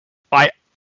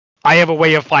 I have a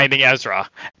way of finding Ezra.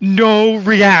 No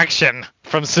reaction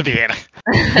from Sabine.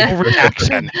 No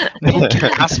reaction. No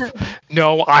gasp.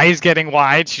 No eyes getting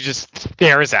wide. She just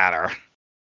stares at her.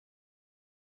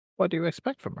 What do you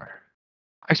expect from her?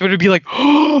 I expect her to be like,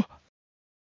 oh,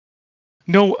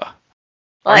 No,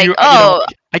 Like, you oh, know,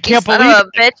 I you can't son believe of a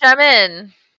it. bitch, I'm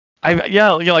in.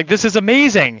 You're like, this is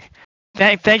amazing.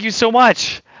 Thank you so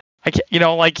much. I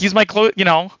can't, like he's my close. So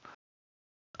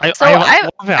I I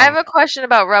love I have him. a question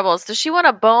about Rebels. Does she want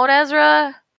to bone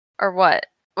Ezra or what?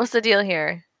 What's the deal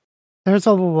here? There's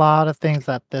a lot of things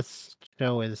that this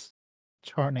show is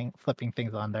flipping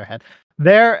things on their head.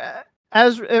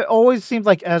 As it always seems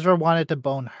like Ezra wanted to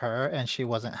bone her and she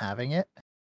wasn't having it.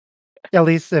 At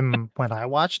least when I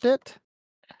watched it.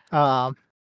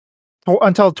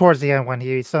 Until towards the end when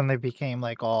he suddenly became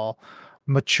like all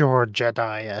mature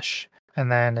Jedi-ish,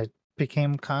 and then it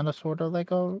became kind of sort of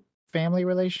like a family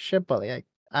relationship. But like,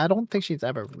 I don't think she's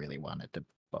ever really wanted to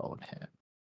bone him.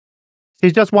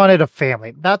 She just wanted a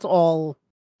family. That's all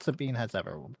Sabine has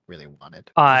ever really wanted.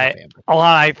 Is a family.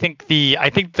 I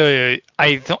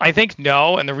think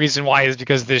no, and the reason why is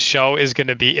because this show is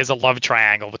a love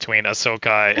triangle between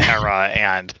Ahsoka, Hera,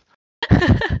 and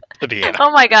Sabine.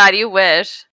 Oh my god, you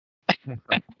wish. I'm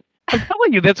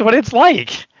telling you, that's what it's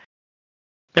like.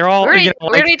 They're all, We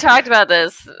already talked about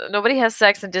this. Nobody has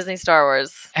sex in Disney Star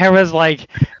Wars. Hera's like,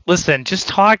 listen, just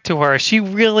talk to her. She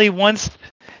really wants.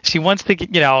 She wants to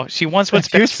get. She wants what's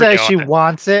If you best for say you. she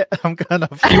wants it, I'm gonna.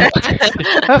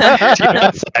 She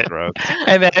wants it. Gross.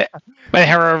 And then, but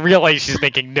Hera realizes she's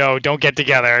thinking, no, don't get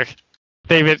together.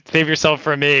 Save yourself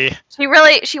for me. She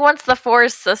wants the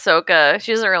Force, Ahsoka.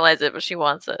 She doesn't realize it, but she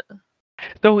wants it.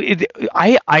 So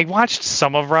I watched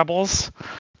some of Rebels,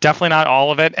 definitely not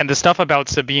all of it, and the stuff about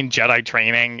Sabine Jedi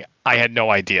training, I had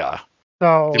no idea.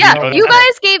 So Yeah, know you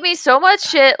that? guys gave me so much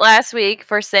shit last week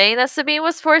for saying that Sabine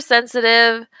was Force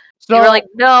sensitive. So, You were like,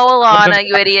 no, Alanna,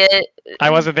 you idiot. I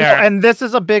wasn't no, there. and this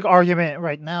is a big argument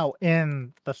right now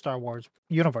in the Star Wars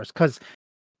universe because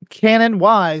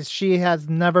canon-wise, she has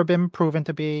never been proven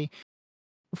to be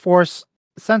Force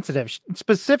sensitive.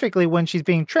 Specifically, when she's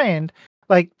being trained,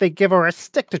 like they give her a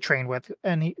stick to train with,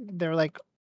 and they're like,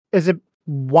 "Is it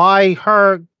why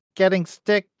her getting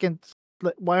stick and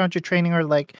why aren't you training her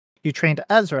like you trained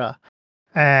Ezra?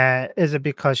 Is it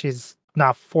because she's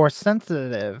not Force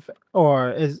sensitive,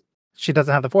 or is she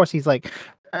doesn't have the Force?" He's like,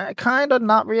 "Kind of,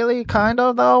 not really, kind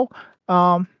of though."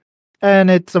 And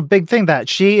it's a big thing that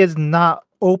she is not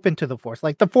open to the Force.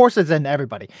 Like the Force is in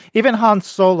everybody. Even Han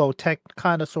Solo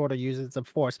kind of sort of uses the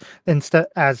Force instead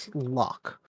as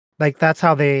luck. Like that's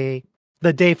how the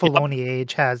Dave Filoni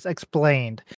age has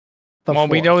explained the Well,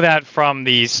 Force. we know that from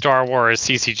the Star Wars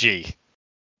CCG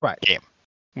game,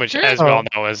 which, as we all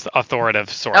know, is the authoritative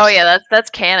source. Oh yeah,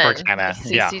 that's canon. For canon,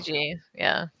 yeah. CCG,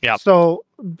 yeah. Yep. So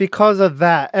because of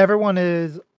that, everyone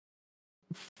is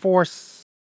Force,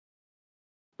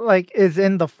 like is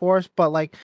in the Force, but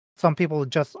like some people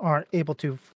just aren't able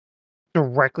to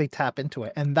directly tap into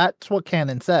it, and that's what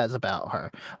canon says about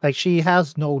her. Like she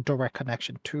has no direct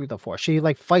connection to the Force. She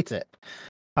like fights it,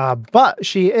 but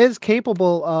she is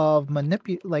capable of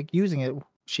using it.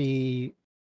 She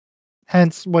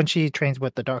hence when she trains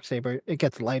with the Darksaber, it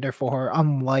gets lighter for her,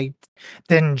 unlike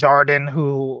Din Djarin,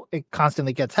 who it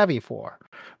constantly gets heavy for,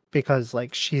 because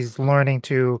like she's learning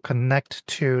to connect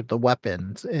to the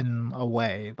weapons in a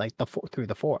way like through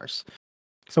the Force.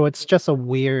 So it's just a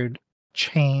weird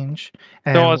change,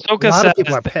 and So a Ahsoka lot says, of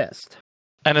people are pissed.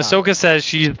 and Ahsoka says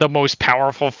she's the most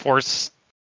powerful Force.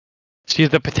 She's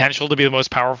the potential to be the most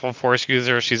powerful Force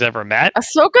user she's ever met.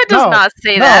 Ahsoka does not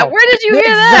say that. Where did you hear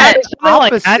Exact that? Something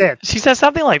like opposite. that. She says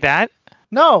something like that.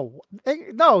 No,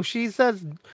 she says.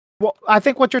 Well, I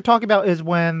think what you're talking about is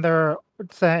when they're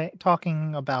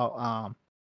talking about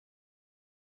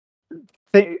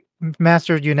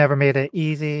Master, you never made it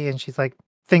easy, and she's like,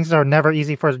 things are never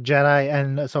easy for a Jedi,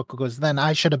 and Ahsoka goes, then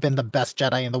I should have been the best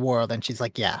Jedi in the world, and she's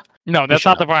like, yeah. No, that's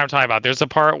not the part I'm talking about. There's a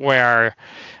part where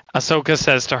Ahsoka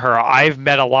says to her, "I've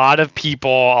met a lot of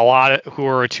people, who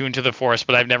are attuned to the Force,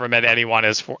 but I've never met anyone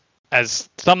as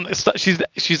some."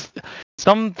 She's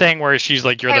something where she's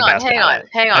like, "You're the best." Hang on.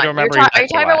 I don't remember. Are you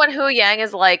talking about when Hu Yang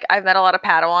is like, "I've met a lot of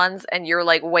Padawans, and you're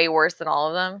like way worse than all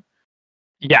of them"?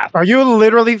 Yeah. Are you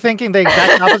literally thinking the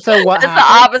exact opposite of what It's happened?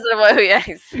 the opposite of what Hu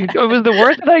Yang said. It was the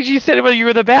worst that she said about you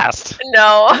were the best.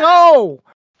 No. No.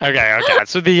 Okay.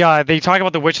 So they talk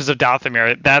about the witches of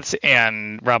Dathomir. That's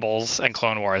in Rebels and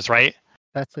Clone Wars, right?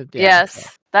 That's it. Yeah.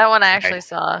 Yes, that one I actually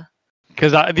saw.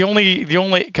 Because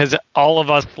because all of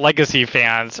us Legacy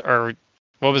fans are,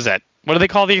 what was it? What do they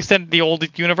call the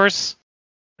old universe?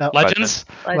 Legends.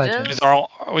 Legends.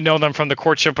 We know them from the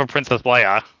Courtship of Princess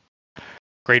Leia.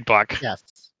 Great book. Yes.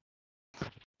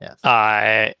 Yes.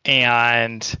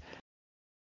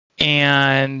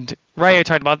 And right, I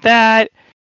talked about that.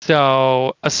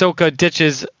 So Sabine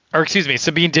ditches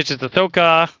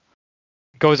Ahsoka,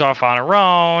 goes off on her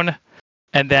own.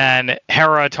 And then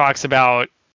Hera talks about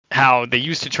how they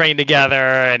used to train together,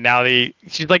 and now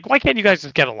she's like, why can't you guys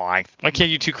just get along? Why can't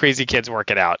you two crazy kids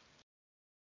work it out?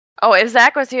 Oh, if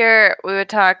Zach was here, we would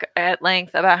talk at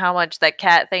length about how much that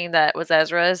cat thing that was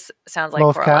Ezra's sounds like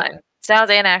Loaf cat. Coraline. Sounds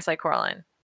and acts like Coraline.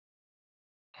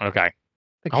 Okay.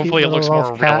 The cute Hopefully it little looks loaf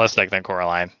more cat. realistic than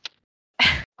Coraline.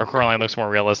 Or Coraline looks more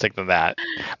realistic than that.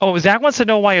 Oh, Zach wants to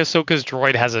know why Ahsoka's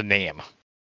droid has a name.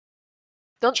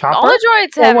 All Chopper? the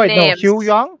droids Oh have wait, names. no, Hugh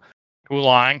Young.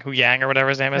 Hu Yang, or whatever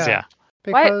his name is. Yeah.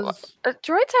 Yeah. Why- Because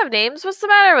Droids have names? What's the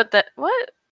matter with that?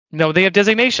 What? No, they have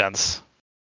designations.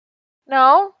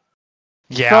 No.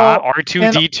 Yeah, So,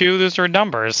 R2D2. Those are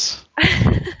numbers.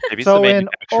 Maybe it's So the in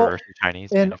manufacturer, the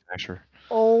Chinese in- manufacturer.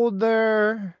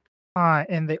 older,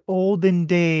 in the olden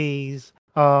days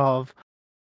of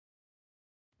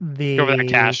Go over that the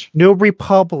cash. New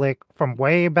Republic, from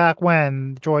way back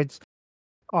when, droids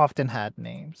often had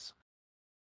names,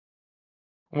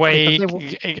 Wait,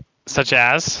 they such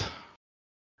as?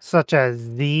 such as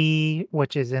Z,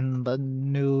 which is in the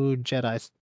new Jedi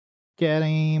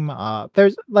game.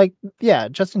 There's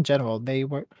just in general, they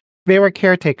were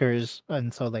caretakers,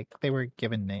 and so like they were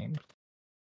given names.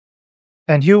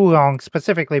 And Hugh Long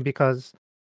specifically because,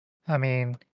 I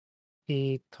mean,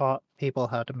 he taught people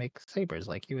how to make sabers.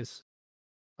 Like he was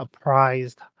a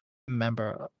prized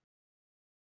member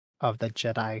of the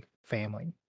Jedi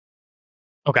family.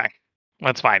 Okay,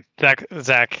 that's fine.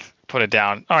 Zach put it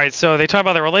down. All right, so they talk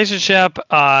about the relationship.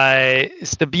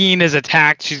 Sabine is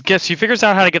attacked. She figures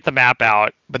out how to get the map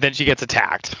out, but then she gets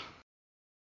attacked.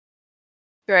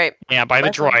 Right. Yeah, by the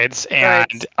Wrestling. droids.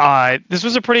 And this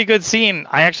was a pretty good scene.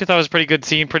 I actually thought it was a pretty good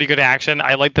scene, pretty good action.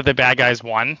 I like that the bad guys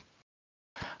won.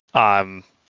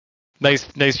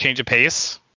 Nice change of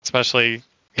pace, especially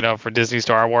for Disney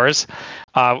Star Wars.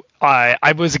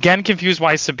 I was again confused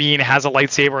why Sabine has a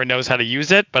lightsaber and knows how to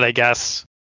use it, but I guess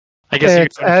you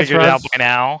It's figured it out Ezra's. by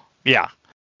now. Yeah,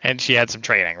 and she had some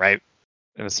training, right?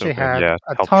 And She Ahsoka, had yeah,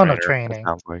 a help ton train of her, it training.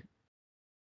 sounds like.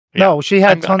 Yeah. No, she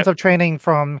had I'm- tons of training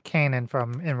from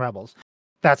Kanan in Rebels.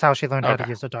 That's how she learned how to Okay.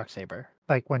 use the darksaber.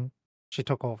 Like when she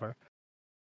took over.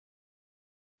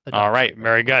 the All right, darksaber.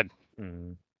 very good.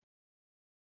 Mm.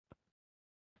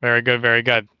 Very good, very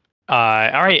good. All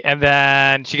right, and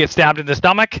then she gets stabbed in the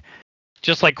stomach,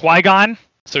 just like Qui-Gon.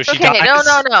 So she Okay, dies.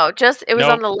 no. Just it was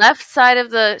on Nope. the left side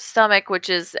of the stomach, which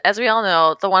is, as we all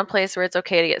know, the one place where it's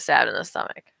okay to get stabbed in the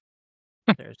stomach.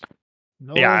 There's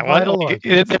no Yeah, vital well,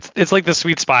 organs. it's like the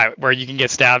sweet spot where you can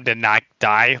get stabbed and not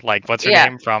die. Like, what's her Yeah.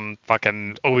 name from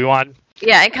fucking Obi-Wan?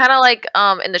 Yeah, and kind of like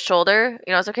in the shoulder.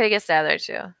 It's okay to get stabbed there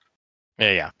too.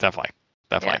 Yeah, definitely.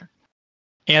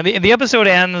 And the episode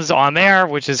ends on there,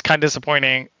 which is kind of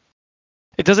disappointing.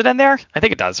 Does it end there? I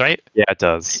think it does, right? Yeah, it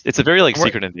does. It's a very We're-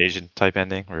 Secret Invasion type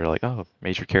ending where you're like, oh,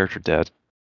 major character dead.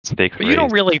 Stakes But you don't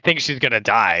raised. really think she's gonna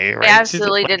die, right? I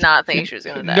absolutely did not think she was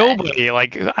gonna die. Nobody.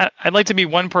 Like, I'd like to be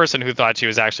one person who thought she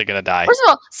was actually gonna die. First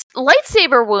of all,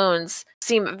 lightsaber wounds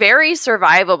seem very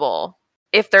survivable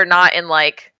if they're not in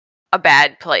like a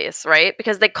bad place, right?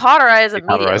 Because they cauterize They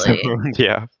cauterize the immediately. wound,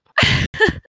 yeah.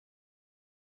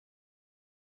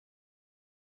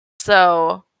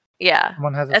 So yeah,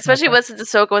 Someone has a especially sniper. since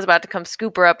Ahsoka was about to come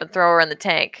scoop her up and throw her in the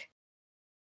tank.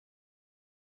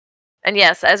 And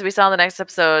yes, as we saw in the next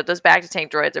episode, those back to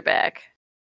tank droids are back.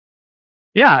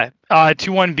 Yeah,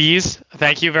 21Bs.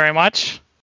 Thank you very much.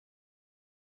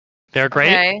 They're great.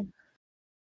 Okay.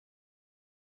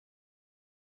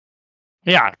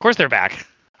 Yeah, of course they're back.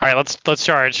 All right, let's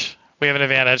charge. We have an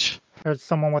advantage. There's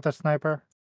someone with a sniper.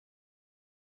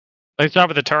 Nice job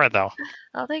with the turret, though.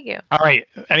 Oh, thank you. All right.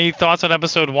 Any thoughts on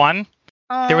episode 1?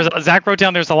 There was Zach wrote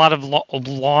down. There's a lot of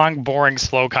long, boring,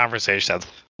 slow conversations.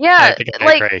 Yeah, I think I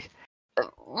like agree.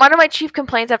 one of my chief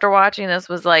complaints after watching this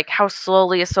was like how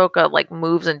slowly Ahsoka like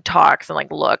moves and talks and like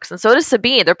looks, and so does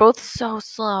Sabine. They're both so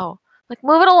slow. Like,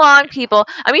 move it along, people.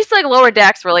 I'm used to like lower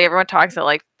decks where like everyone talks at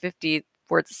like 50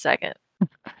 words a second.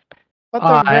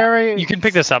 But they're very. You can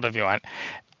pick this up if you want.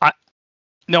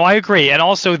 No, I agree, and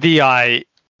also they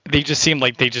just seem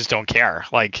like they just don't care.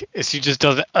 Like, she just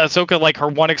doesn't. Ahsoka, like, her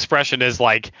one expression is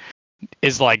like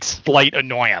slight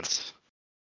annoyance.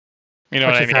 You know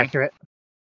Which what I is mean? accurate.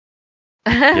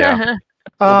 Yeah.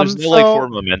 Well, there's no like So- forward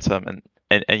momentum,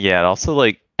 and yeah, and also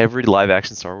like every live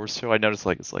action Star Wars show I noticed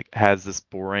like it's like has this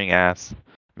boring ass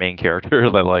main character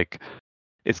that like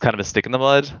it's kind of a stick in the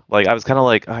mud. Like I was kind of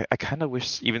like I kind of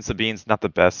wish even Sabine's not the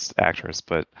best actress,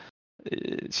 but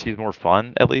she's more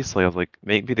fun at least. Like I was like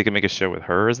maybe they could make a show with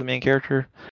her as the main character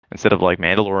instead of like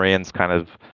Mandalorian's kind of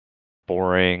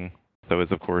boring. So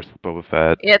is of course Boba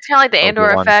Fett. Yeah, it's kind of like the Andor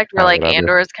Obi-Wan, effect, where kinda like whatever.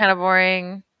 Andor is kind of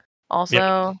boring.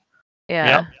 Also, yeah.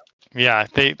 Yep. Yeah,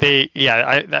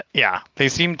 they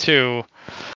seem to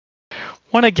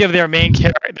want to give their main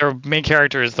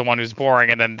character is the one who's boring,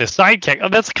 and then the sidekick. Oh,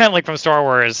 that's kind of like from Star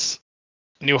Wars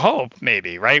New Hope,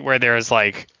 maybe, right? Where there's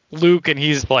like Luke and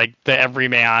he's like the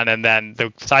everyman, and then the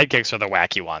sidekicks are the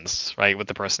wacky ones, right, with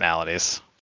the personalities.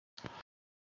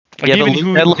 Like Yeah, but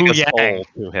even Luke Hu had like a Yang.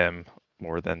 soul to him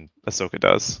more than Ahsoka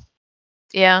does.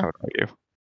 Yeah. I would argue.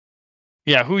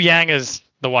 Yeah, Hu Yang is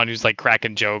the one who's like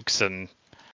cracking jokes and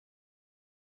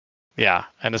yeah,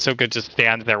 and Ahsoka just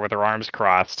stands there with her arms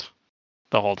crossed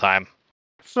the whole time.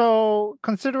 So,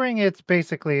 considering it's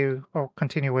basically a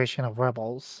continuation of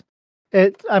Rebels,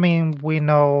 we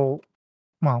know.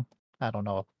 Well, I don't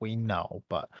know if we know,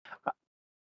 but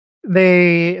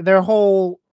their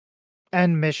whole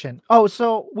end mission. Oh,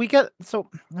 so we get so.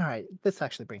 All right, this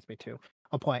actually brings me to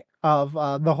a point of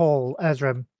the whole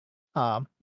Ezra um,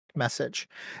 message.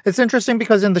 It's interesting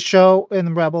because in the show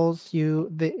in Rebels,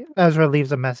 Ezra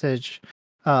leaves a message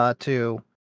to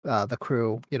the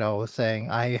crew, saying,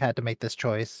 "I had to make this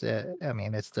choice.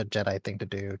 It's the Jedi thing to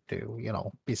do,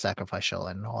 to be sacrificial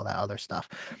and all that other stuff."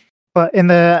 But in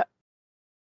the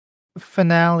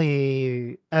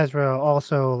finale, Ezra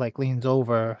also like leans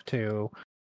over to,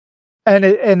 and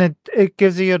it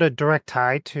gives you the direct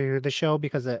tie to the show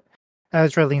because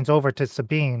Ezra leans over to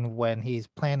Sabine when he's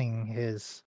planning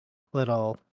his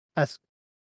little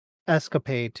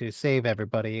escapade to save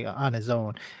everybody on his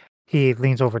own. He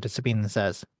leans over to Sabine and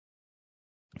says,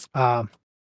 um,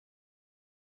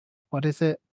 what is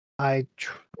it?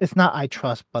 It's not I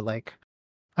trust, but like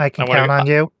I can count on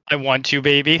you. I want you,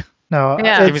 baby. No,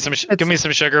 Yeah. Give me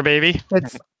some sugar, baby.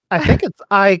 It's I think it's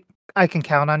I can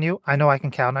count on you. I know I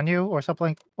can count on you, or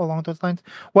something along those lines.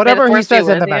 Whatever he Force be says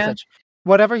in the with you. message.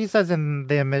 Whatever he says in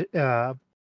the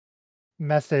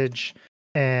message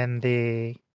in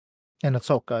the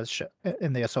Ahsoka's show,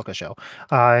 in the Ahsoka show,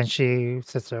 and she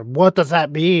says, to her, "What does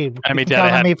that mean? You Enemy can dead count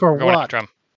on ahead. me for We're going what?" after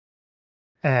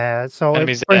him. So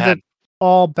Enemies it brings ahead. it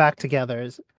all back together.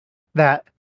 Is that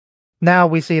now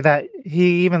we see that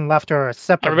he even left her a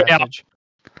separate Everybody out. message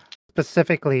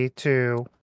specifically to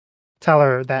tell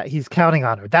her that he's counting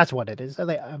on her. That's what it is.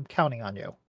 I'm counting on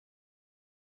you.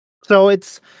 So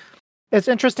it's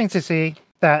interesting to see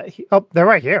that. They're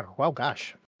right here. Well,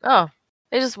 gosh, Oh,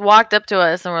 they just walked up to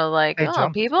us and were like, They "Oh,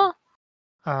 jumped. people."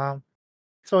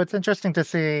 So it's interesting to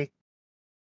see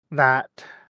that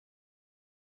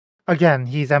again.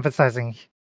 He's emphasizing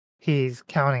he's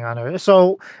counting on her.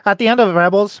 So at the end of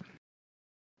Rebels,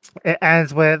 it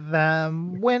ends with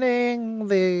them winning.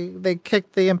 They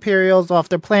kick the Imperials off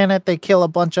their planet. They kill a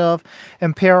bunch of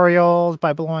Imperials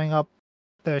by blowing up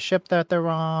the ship that they're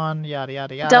on. Yada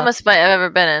yada yada. Dumbest fight I've ever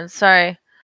been in. Sorry.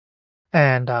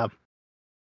 And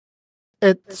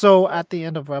so at the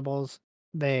end of Rebels,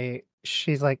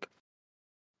 she's like,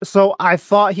 so I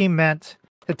thought he meant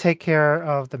to take care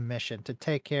of the mission, to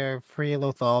take care of Free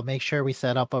Lothal, make sure we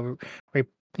set up a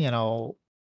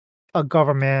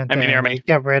government, and we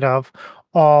get rid of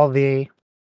all the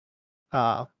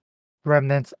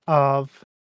remnants of.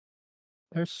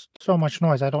 There's so much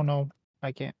noise. I don't know.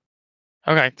 I can't.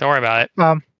 Okay, don't worry about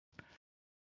it.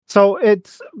 So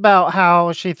it's about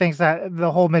how she thinks that the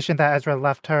whole mission that Ezra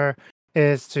left her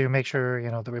is to make sure,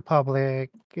 the Republic,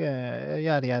 yada,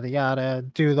 yada, yada,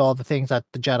 do all the things that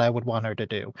the Jedi would want her to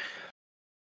do.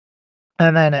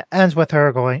 And then it ends with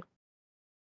her going,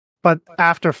 but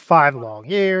after 5 long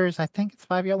years, I think it's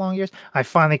 5 long years, I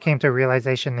finally came to a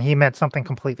realization he meant something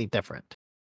completely different.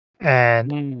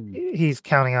 And he's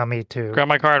counting on me to. Grab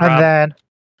my card, and Rob. then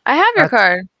I have your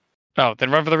card. Oh,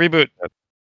 then run for the reboot.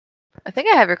 I think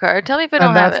I have your card. Tell me if I don't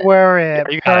and have that's it. where Yeah,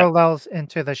 it you got it. parallels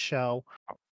into the show.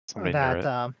 Somebody near it.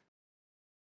 That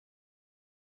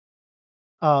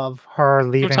of her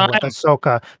leaving with time.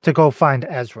 Ahsoka to go find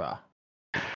Ezra.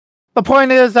 The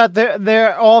point is that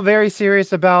they're all very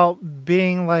serious about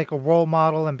being like a role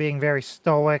model and being very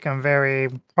stoic and very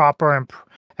proper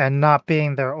and not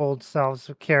being their old selves,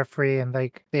 carefree, and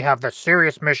they have the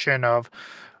serious mission of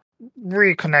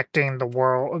reconnecting the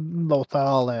world,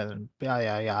 Lothal, and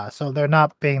yeah. So they're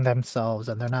not being themselves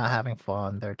and they're not having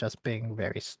fun. They're just being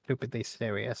very stupidly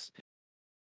serious.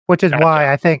 Which is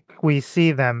why I think we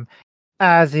see them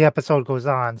as the episode goes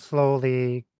on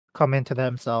slowly come into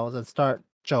themselves and start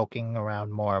joking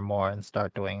around more and more and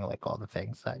start doing like all the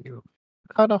things that you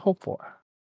kind of hope for.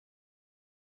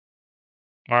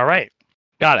 All right.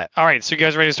 Got it. All right. So you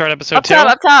guys ready to start episode Up 2? top,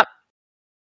 up top.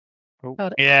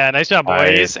 Yeah, nice job,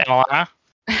 boys. And Alanna.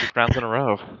 2 rounds in a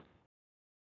row.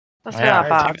 That's Yeah, what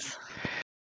bots.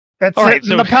 It's All right,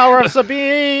 in the power of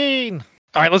Sabine.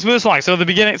 All right, let's move this along. So the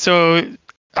beginning. So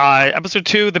episode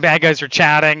 2, the bad guys are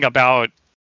chatting about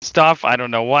stuff. I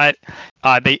don't know what.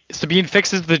 Sabine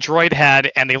fixes the droid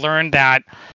head, and they learn that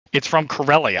it's from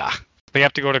Corellia. They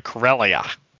have to go to Corellia.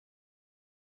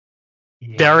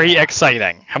 Very Yeah.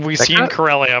 exciting. Have we seen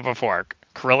Corellia before?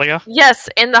 Corellia? Yes,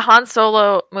 in the Han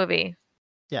Solo movie.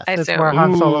 Yes, I that's assume. where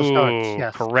Han Solo starts. Ooh,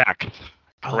 Yes, correct.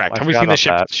 Correct. I Have we forgot seen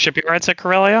the about that. shipyards at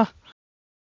Corellia?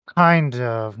 kind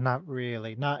of, not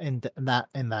really, not in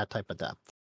that type of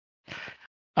depth.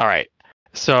 All right.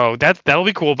 So that'll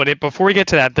be cool. But before we get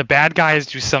to that, the bad guys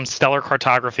do some stellar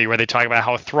cartography where they talk about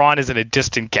how Thrawn is in a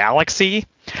distant galaxy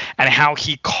and how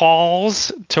he calls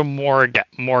to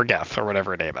Morgoth or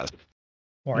whatever her name is.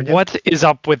 Morgan. What is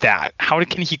up with that? How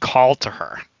can he call to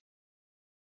her?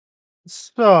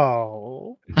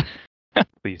 So,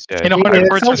 Please, Jay. In a He hundred is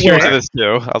words a or I'm curious fewer. of this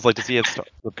too. I was like, does he have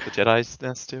the Jedi's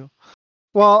nest too?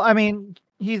 well, I mean,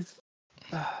 he's.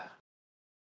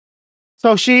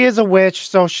 So she is a witch.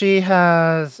 So she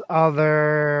has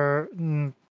other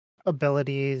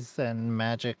abilities and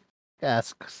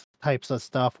magic-esque types of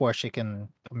stuff where she can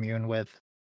commune with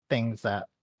things that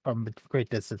from great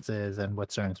distances and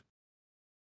with certain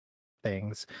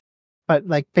things. But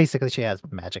like basically, she has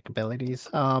magic abilities.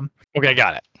 Okay,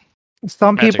 got it.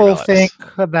 Some Magic people abilities.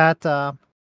 think that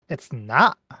it's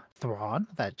not Thrawn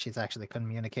that she's actually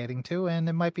communicating to, and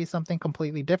it might be something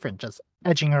completely different, just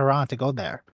edging her on to go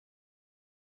there.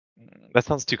 That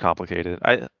sounds too complicated.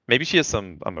 Maybe she has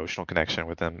some emotional connection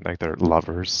with them, like they're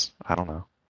lovers. I don't know.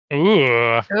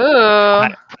 Ooh. Ooh.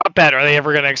 Not bad. Are they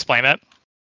ever going to explain it?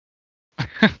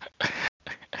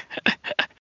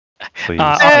 Please.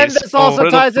 Okay, And this so- also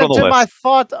ties put it on the into my list.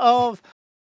 thought of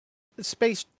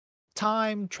space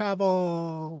time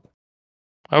travel.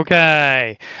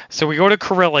 Okay, so we go to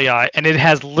Corellia, and it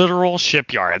has literal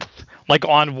shipyards, like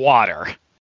on water,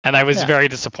 and I was Yeah. very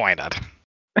disappointed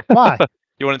Why?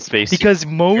 You want in space? because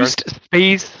most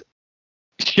space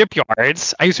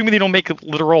shipyards, I assume they don't make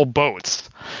literal boats.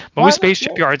 Why Most space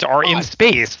not? shipyards are Why? in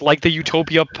space, like the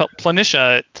Utopia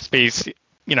Planitia space,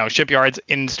 shipyards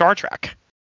in Star Trek.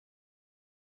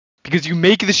 Because you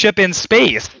make the ship in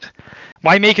space.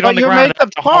 Why make it on But the you ground make and have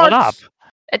the to haul it up? parts.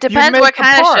 It You depends make what the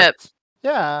kind of ship. parts.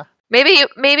 Yeah. Maybe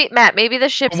Matt, maybe the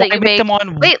ships Why that you make make. them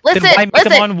on? Wait, then listen, why make them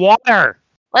listen. on water?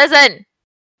 Listen.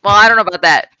 Well, I don't know about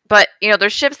that, but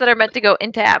there's ships that are meant to go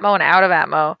into Atmo and out of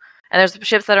Atmo, and there's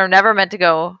ships that are never meant to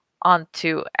go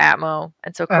onto Atmo,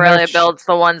 and so And Corellia there's builds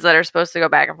the ones that are supposed to go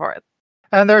back and forth.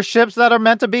 And there's ships that are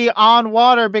meant to be on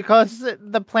water because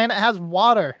the planet has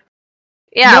water.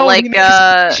 Yeah, No, like they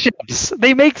make spaceships.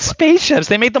 They make spaceships.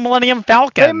 They made the Millennium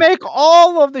Falcon. They make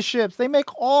all of the ships. They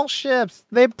make all ships.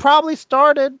 They probably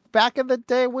started back in the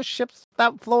day with ships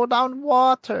that float on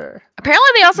water. apparently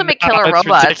they also make killer it's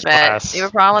robots, Matt. ridiculous. You have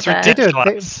a problem with It's that? Dude,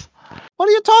 ridiculous. What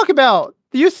are you talking about?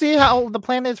 Do you see how the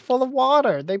planet is full of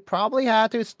water? They probably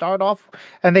had to start off,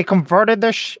 and they converted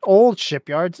their old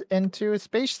shipyards into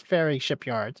spacefaring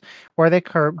shipyards, where they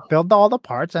build all the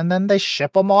parts and then they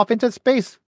ship them off into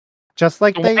space, just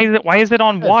like So they. why is it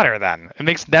on did. water then?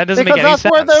 That doesn't Because make any that's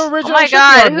sense. where the Oh original my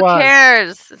god, shipyard who was.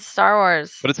 cares? It's Star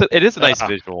Wars. But it is a nice Uh-uh.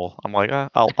 visual. I'm like,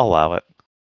 I'll allow it.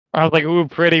 I was like, ooh,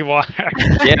 pretty water.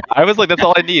 Yeah, I was like, that's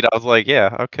all I need. I was like,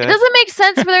 yeah, It okay. doesn't make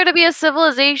sense for there to be a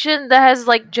civilization that has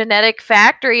like genetic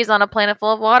factories on a planet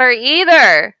full of water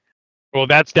either. Well,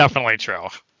 that's definitely true.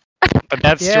 But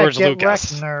that's Yeah, George get wrecked,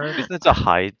 Lucas. nerd. Isn't it to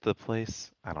hide the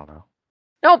place? I don't know.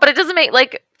 No, but it doesn't make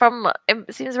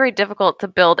it seems very difficult to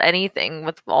build anything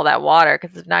with all that water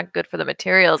because it's not good for the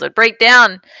materials. It'd break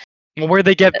down. Well, where'd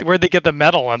they get the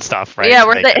metal and stuff, right? Yeah, to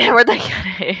where make they it? where they get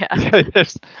it. Yeah.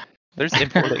 There's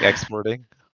importing, exporting.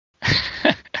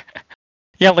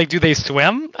 Yeah, like, do they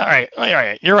swim? All right.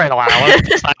 You're right, Alanna.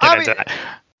 Let's not get I into mean- that.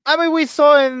 I mean, we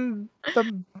saw in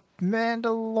the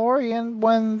Mandalorian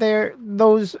when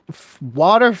those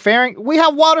water-faring. We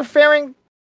have water-faring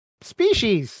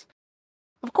species.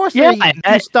 Of course, Yeah, they and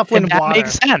do stuff in that water.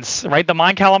 makes sense, right? The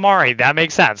Mon Calamari, that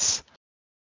makes sense.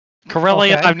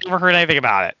 Corellia, Okay. I've never heard anything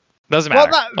about it. Doesn't Well,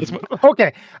 matter. Let's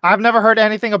okay. I've never heard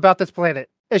anything about this planet.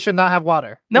 It should not have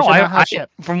water. It No, should not have ship.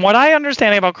 from what I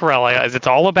understand about Corellia is it's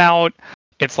all about,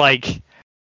 it's like, It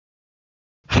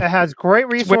has great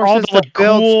it's where all resources the to like,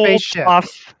 build cool, spaceships.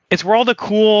 tough, it's where all the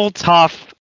cool,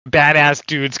 tough, badass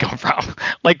dudes come from.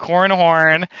 Like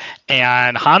Cornhorn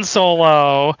and Han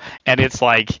Solo, and it's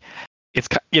like, it's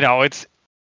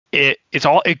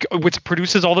which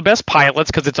produces all the best pilots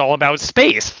because it's all about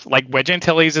space. Like Wedge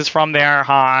Antilles is from there,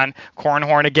 Han,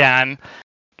 Cornhorn again.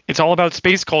 It's all about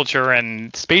space culture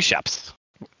and spaceships,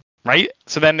 right?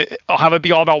 So then I'll have it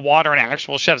be all about water and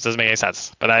actual ships. Doesn't make any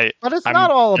sense. But But it's I'm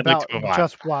not all I'd like about to move on.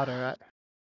 just water.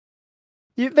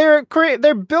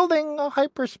 They're building a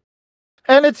hyper,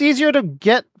 and it's easier to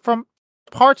get from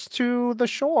parts to the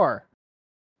shore.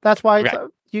 That's why it's, Right.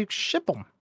 you ship them.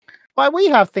 Why we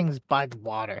have things by the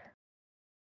water?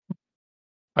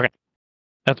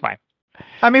 That's fine.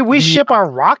 I mean, we The- ship our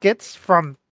rockets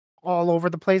from all over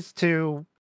the place to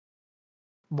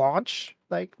launch.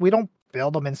 Like, we don't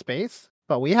build them in space,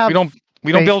 but we have. We don't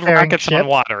build spacefaring rockets on ships.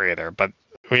 water either, but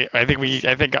I think Alanna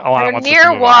They're wants us to near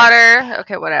move on. water.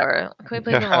 Okay, whatever. Can we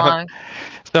please move along?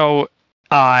 So,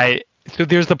 so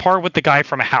there's the part with the guy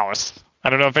from House. I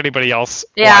don't know if anybody else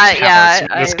Yeah, watched yeah,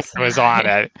 House. This guy was on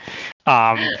it.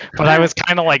 But I was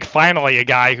kind of like, finally, a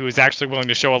guy who was actually willing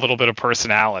to show a little bit of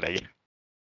personality.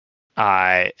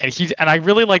 And I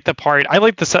really like the part. I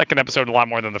like the second episode a lot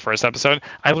more than the first episode.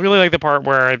 I really like the part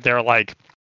where they're like,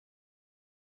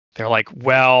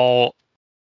 well,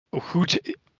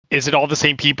 is it all the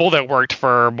same people that worked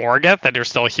for Morgoth that are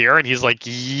still here? And he's like,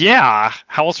 yeah.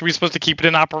 How else are we supposed to keep it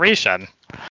in operation?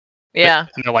 Yeah.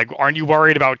 And they're like, aren't you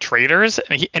worried about traitors?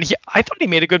 And I thought he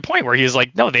made a good point where he's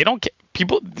like, no, they don't.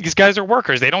 These guys are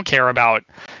workers. They don't care about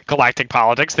galactic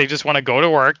politics. They just want to go to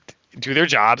work, do their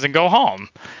jobs, and go home.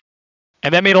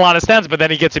 And that made a lot of sense. But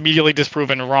then he gets immediately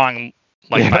disproven wrong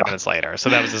like 5 minutes later. So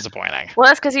that was disappointing. Well,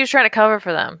 that's because he was trying to cover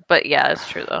for them. But yeah, it's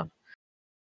true though.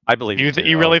 I believe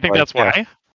You really think that's why?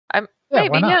 Yeah, Maybe,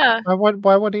 why not? yeah.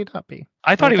 Why would he not be?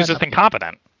 I thought Why he was would just that not be?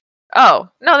 incompetent Oh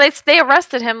no, they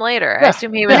arrested him later. I Yeah,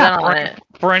 assume he was in on it.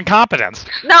 for incompetence,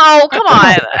 No, come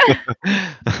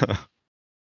on.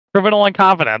 criminal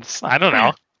incompetence. I don't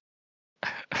know.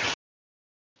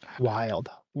 Wild.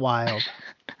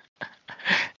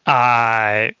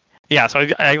 Yeah, so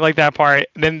I like that part.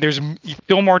 Then there's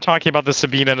still more talking about the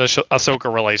Sabine and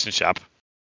Ahsoka relationship,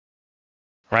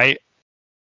 right?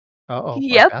 Uh-oh.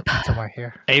 Yep. Somewhere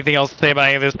here. Anything else to say about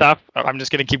any of this stuff? I'm just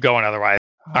gonna keep going otherwise.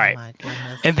 Oh, All right. my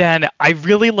goodness. And then I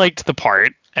really liked the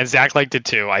part, and Zach liked it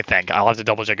too. I think I'll have to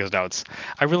double check his notes.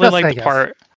 I really Just like say the yes.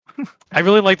 part. I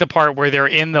really like the part where they're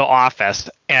in the office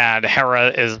and Hera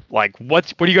is like,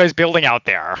 "What are you guys building out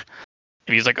there?"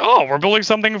 And he's like, "Oh, we're building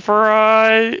something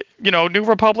for New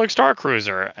Republic Star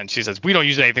Cruiser." And she says, "We don't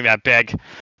use anything that big."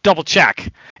 Double check.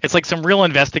 It's like some real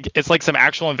It's like some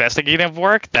actual investigative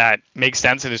work that makes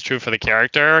sense and is true for the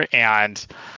character, and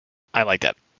I liked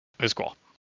it. It was cool.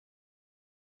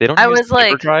 They don't I use was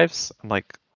like- hyperdrives. I'm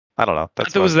like, I don't know.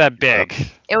 It was that big.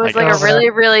 It was I like a guess.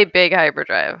 really, really big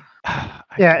hyperdrive.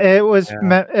 Yeah, it was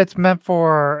Yeah. it's meant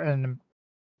for an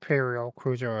Imperial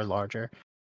cruiser or larger.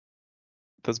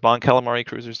 Those Bon Calamari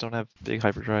cruisers don't have big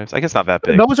hyperdrives. I guess not that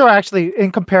big. Those are actually,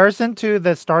 in comparison to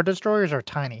the Star Destroyers, are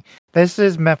tiny. This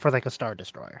is meant for like a Star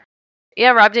Destroyer.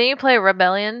 Yeah, Rob, didn't you play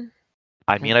Rebellion?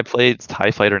 I mean, I played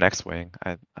TIE Fighter and X-Wing.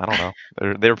 I don't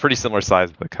know. They were pretty similar size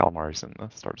to the Calamaris and the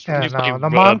Star Yeah, Destroyers. you play no, the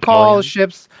Rebellion? Moncall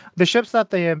ships, the ships that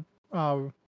the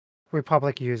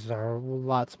Republic uses are a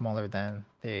lot smaller than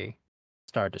the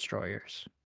Star Destroyers.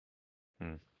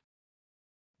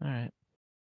 All right.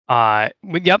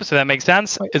 Yep. So that makes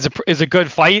sense. Wait. It's a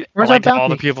good fight. Where's I liked our how all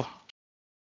the bounty? people.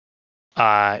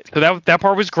 So that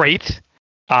part was great.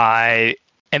 And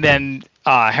then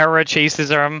Hera chases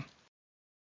him,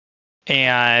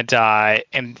 and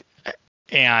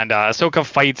Ahsoka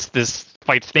fights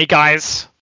Snake Eyes,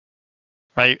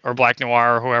 right, or Black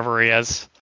Noir, or whoever he is.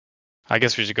 I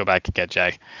guess we should go back and get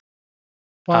Jay.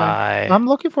 Why? I'm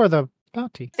looking for the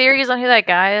bounty. Theories on who that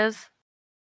guy is?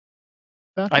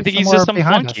 Bounty's I think he's somewhere just some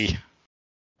behind us. flunky.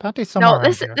 Bounty's somewhere No,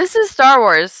 around here. this is Star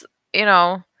Wars. You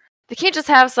know, they can't just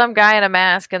have some guy in a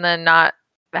mask and then not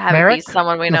have it be Merrick?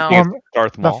 someone we The know. form-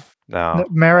 Darth the Maul. f- No.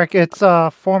 Merrick, it's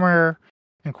a former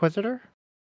Inquisitor.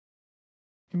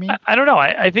 You mean? I don't know.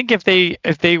 I think if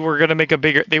they were gonna make a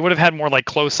bigger, they would have had more like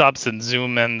close-ups and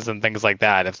zoom-ins and things like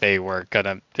that. If it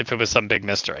was some big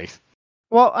mystery.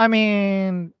 Well, I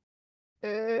mean,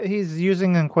 he's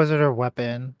using Inquisitor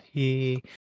weapon. It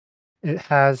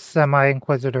has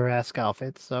semi-Inquisitor-esque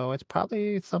outfits, so it's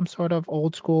probably some sort of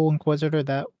old-school Inquisitor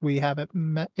that we haven't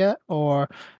met yet, or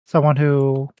someone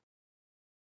who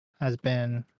has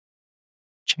been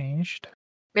changed.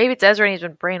 Maybe it's Ezra and he's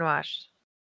been brainwashed.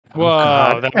 Whoa,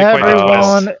 God. that'd be quite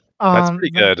Everyone, nice. That's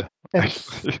pretty good.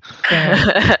 It's been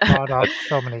brought up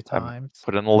so many times.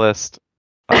 Put it in the list.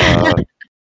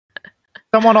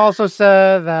 Someone also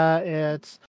said that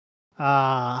it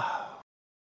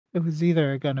was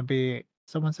either gonna be,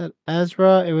 someone said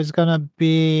Ezra, it was gonna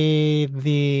be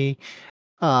the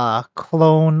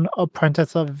clone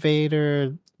apprentice of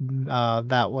Vader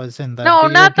that was in the No,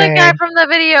 video not the guy game. from the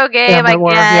video game but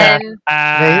we're- yeah.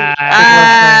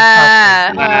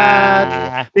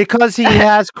 again. Because he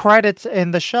has credits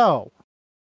in the show.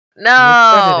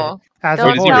 No, As don't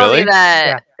Wait, is he tell really? me that.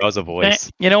 Yeah. That was a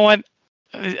voice. You know what?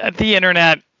 At the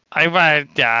internet, I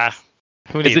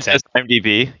Who Is needs it it? just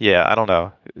IMDb? Yeah, I don't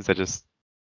know. Is that just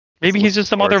Maybe he's just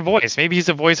some other Or- voice. Maybe he's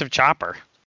the voice of Chopper.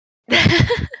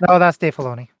 No, that's Dave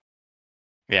Filoni.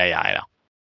 Yeah, I know.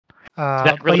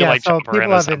 But really yeah, like so Chopper in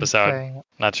people have this been episode. saying,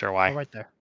 Not sure oh, why. right there.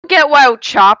 Get why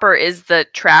Chopper is the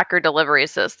tracker delivery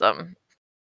system.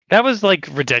 That was like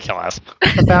ridiculous.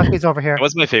 The Valkyrie's over here. It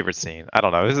was my favorite scene. I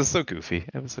don't know. It was so goofy.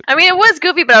 It was. I mean, it was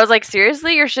goofy, but I was like,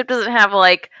 seriously, your ship doesn't have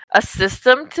like a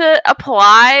system to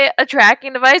apply a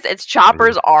tracking device. It's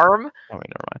Chopper's arm. Oh, wait,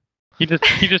 never mind.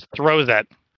 He just throws it.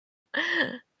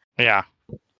 Yeah,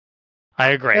 I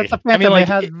agree. It's a I Phantom. mean, like it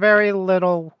has very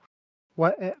little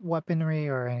weaponry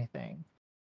or anything.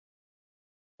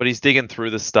 But he's digging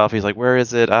through the stuff. He's like, "Where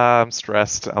is it? I'm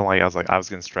stressed." I was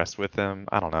getting stressed with him.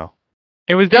 I don't know.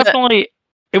 it was definitely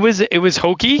it was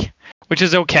hokey, which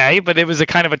is okay, but it was a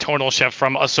kind of a tonal shift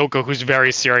from Ahsoka, who's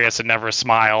very serious and never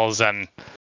smiles, and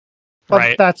But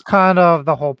right. that's kind of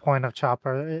the whole point of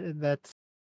Chopper. That's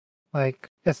like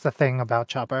it's the thing about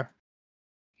Chopper.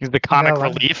 He's the comic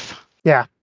Villain. relief. Yeah.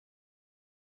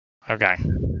 Okay.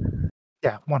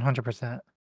 Yeah, 100%.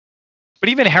 But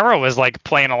even Hera was like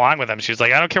playing along with him. She was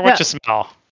like, "I don't care what Yeah. you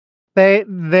smell." They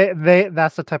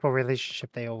that's the type of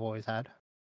relationship they have always had.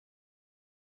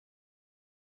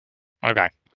 Okay.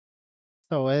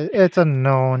 So it's a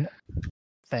known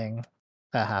thing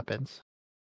that happens.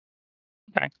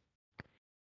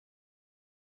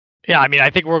 Yeah, I mean, I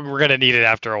think we're gonna need it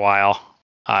after a while.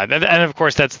 And of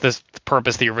course, that's the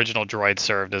purpose the original droid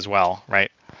served as well, right?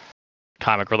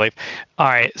 Comic relief. All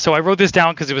right, so I wrote this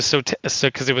down because it was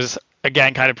because it was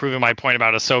again kind of proving my point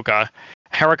about Ahsoka.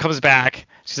 Hera comes back.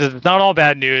 She says it's not all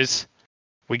bad news.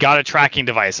 We got a tracking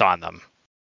device on them.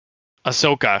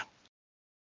 Ahsoka,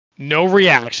 no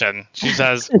reaction. She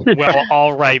says, "Well,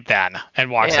 all right then," and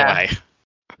walks Yeah. away.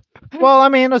 Well, I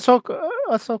mean,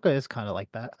 Ahsoka is kind of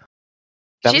like that.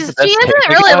 That was She the best isn't character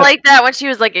really cut. like that when she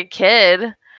was like a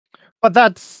kid. But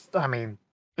that's, I mean,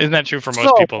 Isn't that true for most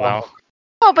So people, though?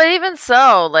 Oh, but even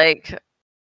so, like,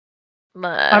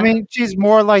 I mean, she's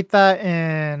more like that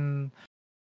in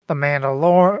The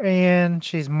Mandalorian.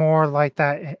 She's more like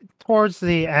that towards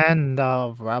the end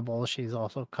of Rebels. She's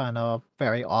also kind of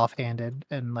very offhanded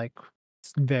and like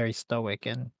very stoic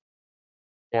and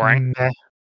Boring. meh.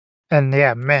 And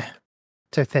yeah, meh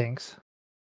to things.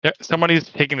 Yeah, somebody's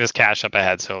taking this cash up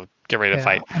ahead, so get ready to Yeah,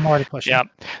 fight. I'm already pushing. Yeah.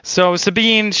 So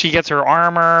Sabine, she gets her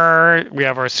armor. We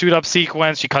have our suit up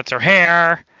sequence. She cuts her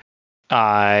hair.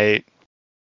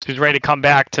 She's ready to come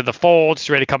back to the fold. She's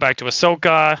ready to come back to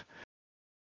Ahsoka,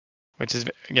 which is,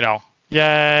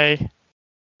 yay.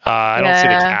 I don't see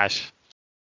the Yeah. cash.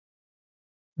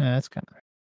 Yeah, that's kind of.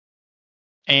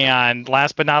 And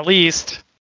last but not least,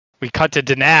 we cut to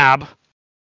Denab,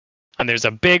 and there's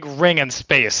a big ring in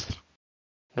space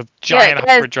with giant yeah,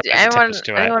 guys, hyperdrives attached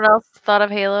to it. anyone else thought of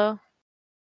Halo?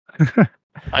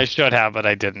 I should have, but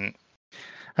I didn't.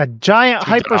 A giant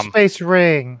Too dumb. hyperspace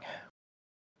ring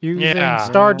using Yeah.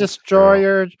 Star That's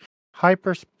Destroyer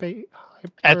hyperspace.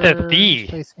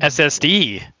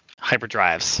 SSD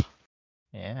hyperdrives,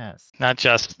 Yes. not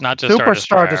just Super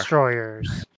Star Destroyer.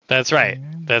 Destroyers. That's right.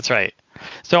 Mm. That's right.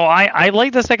 So I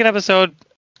like the second episode.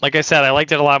 Like I said, I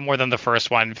liked it a lot more than the first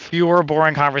one. Fewer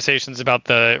boring conversations about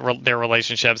their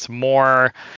relationships,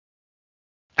 more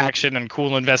action and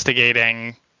cool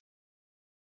investigating.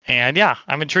 And yeah,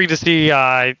 I'm intrigued to see.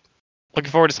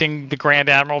 Looking forward to seeing the Grand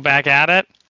Admiral back at it.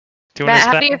 Doing Matt, his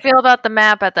how do thing. you feel about the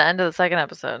map at the end of the second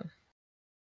episode?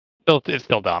 It's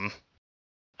still dumb.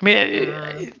 I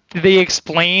mean, did they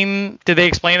explain that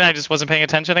I just wasn't paying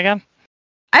attention again?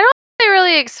 They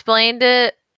really explained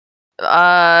it,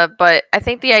 but I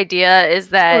think the idea is To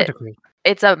a that degree.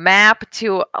 it's a map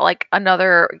to like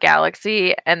another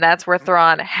galaxy, and that's where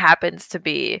Thrawn happens to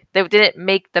be. They didn't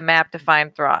make the map to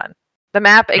find Thrawn. The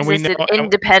map And we existed know-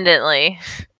 independently.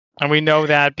 And we know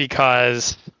that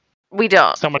because We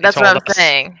don't. Somebody That's what told I'm us.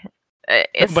 saying.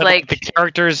 It's but like the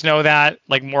characters know that.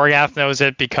 Like Morgath knows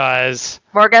it because,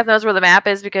 Morgoth knows where the map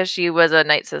is because she was a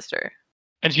Night Sister.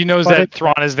 and she knows But that it-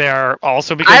 Thrawn is there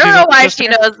also because I don't she's know a why sister? she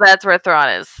knows that's where Thrawn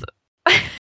is.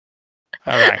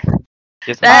 Okay.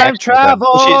 She has Time connection with him.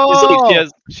 travel!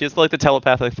 She has like the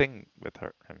telepathic thing with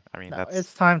her. I mean, No, that's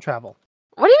it's time travel.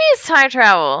 What do you mean it's time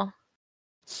travel?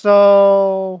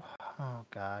 So, oh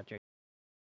god,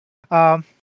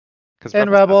 because in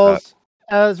Rebels,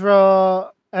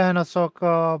 Ezra and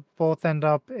Ahsoka both end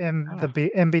up in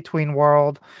the in between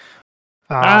world.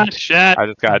 Shit. I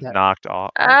just got Yeah. knocked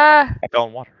off. Ah, I fell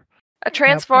in water. a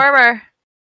transformer.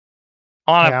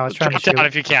 On Yeah, I was trying to drop down shoot.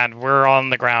 if you can. We're on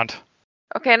the ground.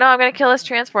 Okay, no, I'm gonna kill this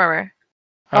transformer.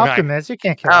 Okay. Optimus, you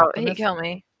can't kill Oh, Optimus. he killed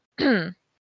me.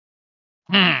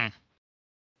 Hmm.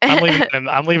 I'm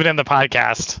leaving it in the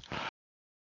podcast.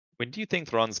 When do you think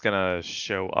Thrawn's gonna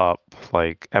show up?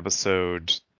 Like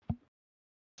episode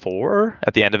 4?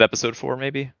 At the end of episode 4,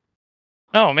 maybe?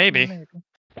 Oh, maybe.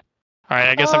 All right,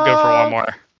 I guess I'm good for one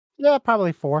more. Yeah,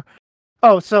 probably 4.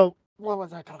 Oh, so what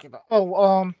was I talking about?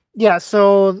 Oh, yeah.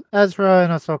 So Ezra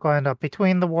and Ahsoka end up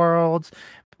between the worlds,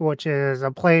 which is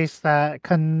a place that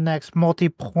connects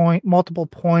multiple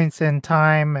points in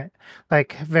time,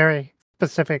 like very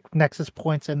specific nexus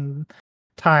points in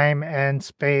time and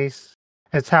space.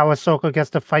 It's how Ahsoka gets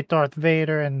to fight Darth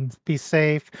Vader and be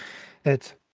safe.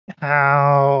 It's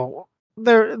how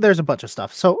there's a bunch of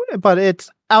stuff. So, but it's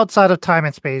outside of time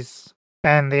and space.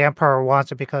 And the Emperor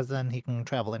wants it because then he can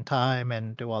travel in time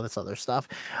and do all this other stuff.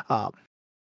 But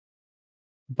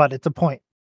it's a point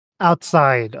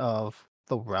outside of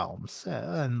the realms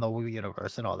and the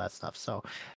universe and all that stuff. So,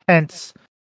 hence,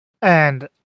 and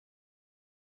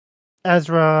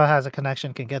Ezra has a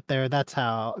connection, can get there. That's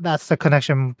the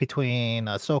connection between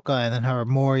Ahsoka and then her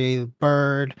Mori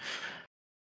bird.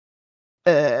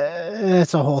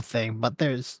 It's a whole thing, but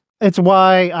it's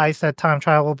why I said time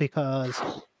travel, because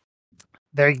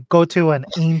they go to an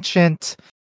ancient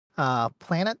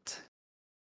planet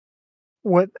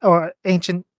or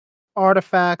ancient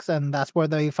artifacts, and that's where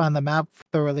they find the map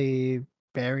thoroughly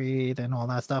buried and all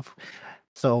that stuff.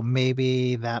 So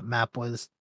maybe that map was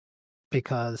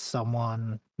because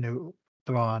someone knew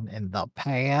Thrawn in the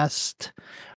past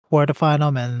where to find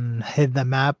them and hid the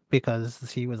map,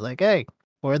 because he was like, "Hey,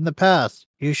 we're in the past.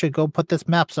 You should go put this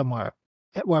map somewhere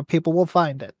where people will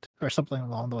find it," or something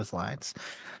along those lines.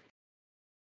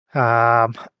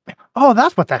 Oh,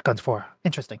 that's what that gun's for.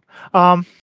 Interesting.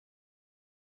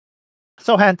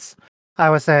 So hence, I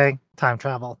was saying time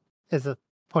travel is a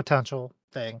potential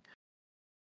thing.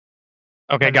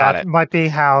 Okay, And got that it. might be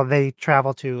how they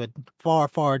travel to a far,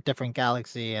 far different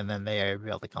galaxy, and then they are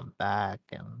able to come back.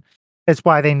 And it's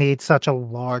why they need such a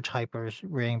large hyper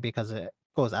ring, because it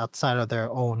goes outside of their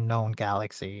own known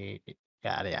galaxy.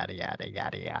 Yada yada yada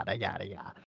yada yada yada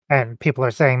yada. And people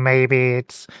are saying maybe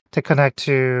it's to connect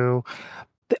to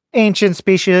the ancient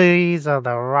species of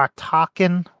the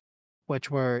Ratakan,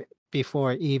 which were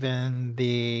before even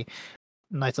the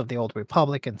Knights of the Old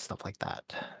Republic and stuff like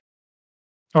that.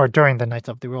 Or during the Knights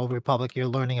of the Old Republic, you're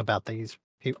learning about the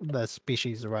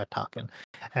species of Ratakan,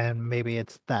 and maybe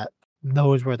it's that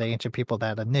those were the ancient people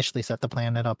that initially set the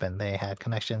planet up, and they had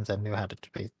connections and knew how to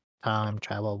time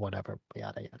travel, whatever,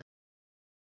 yada yada.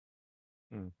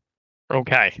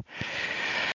 Okay.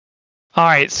 All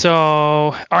right. So,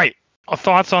 all right.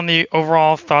 Thoughts on the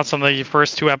overall thoughts on the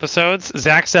first 2 episodes?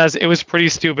 Zach says it was pretty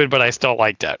stupid, but I still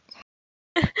liked it.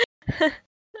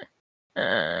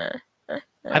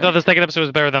 I thought the second episode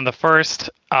was better than the first.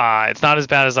 It's not as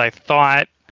bad as I thought.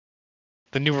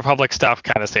 The New Republic stuff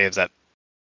kind of saves it.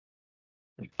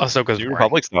 Ahsoka's New boring.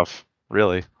 Republic stuff,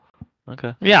 really?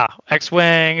 Okay. Yeah,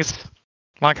 X-wings,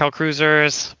 Moncal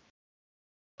cruisers,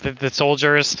 the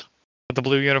soldiers with the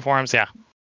blue uniforms. Yeah.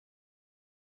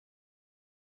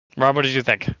 Rob, what did you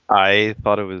think? I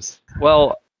thought it was,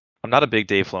 well, I'm not a big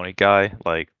Dave Filoni guy,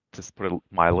 like, just put it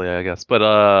mildly, I guess.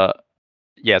 But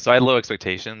yeah, so I had low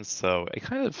expectations, so it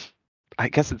kind of, I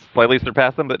guess it slightly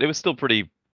surpassed them, but it was still pretty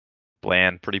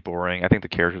bland, pretty boring. I think the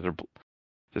characters are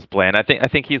just bland. I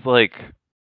think he's like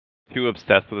too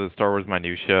obsessed with the Star Wars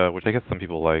minutia, which I guess some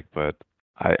people like, but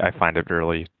I find it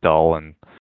really dull, and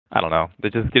I don't know. They're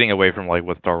just getting away from like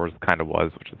what Star Wars kind of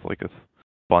was, which is like this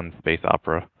fun space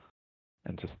opera,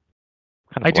 and just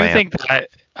kind of I bland.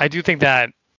 do think that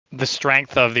the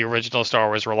strength of the original Star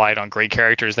Wars relied on great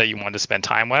characters that you wanted to spend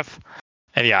time with.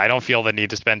 And yeah, I don't feel the need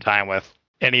to spend time with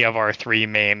any of our 3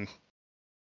 main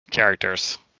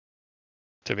characters,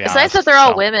 to be It's honest. nice that they're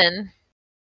all So, women.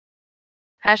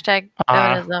 Hashtag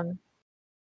feminism.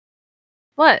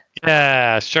 What?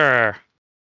 Yeah, sure.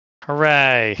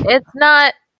 Hooray. It's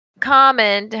not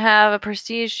common to have a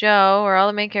prestige show where all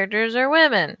the main characters are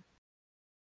women.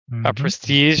 A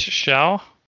prestige show?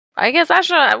 I guess what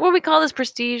do we call this,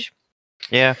 prestige?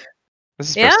 Yeah.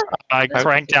 This is Yeah?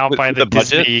 Cranked out with by the the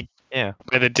budget? Disney, Yeah.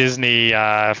 by the Disney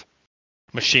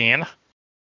machine,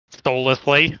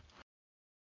 soullessly.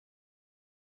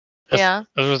 Yeah.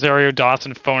 Is Rosario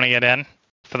Dawson phoning it in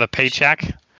for the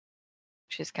paycheck?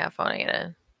 She's kind of phoning it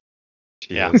in.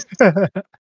 Yeah. Yes.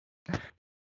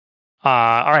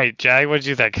 All right, Jay, what did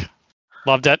you think?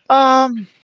 Loved it?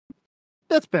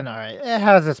 It's been alright. It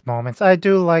has its moments. I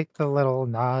do like the little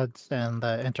nods and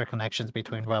the interconnections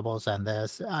between Rebels and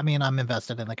this. I mean, I'm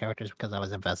invested in the characters because I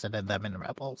was invested in them in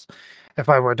Rebels. If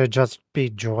I were to just be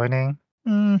joining,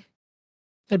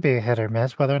 it'd be a hit or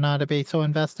miss whether or not I'd be so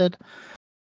invested.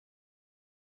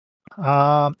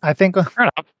 I think Fair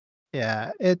enough.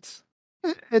 Yeah, it's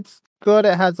good.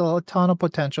 It has a ton of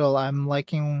potential. I'm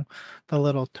liking the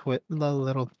little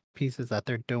pieces that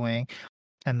they're doing,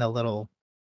 and the little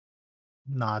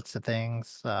nods to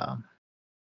things.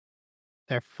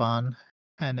 They're fun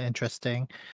and interesting,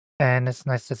 and it's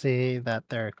nice to see that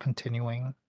they're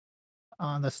continuing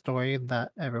on the story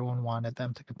that everyone wanted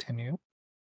them to continue.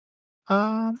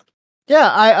 Um,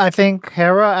 yeah, I think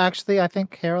I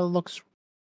think Hera looks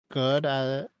good.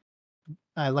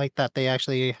 I like that they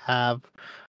actually have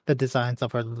the designs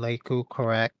of her Leiku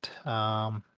correct.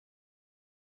 I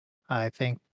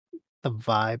think the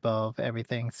vibe of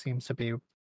everything seems to be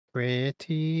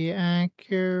pretty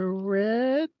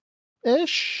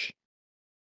accurate-ish.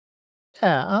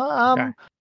 Yeah, Okay.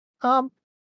 um,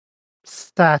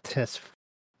 satisfied?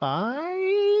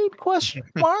 Question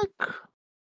mark.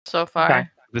 So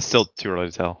far. It's still too early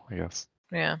to tell, I guess.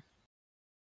 Yeah.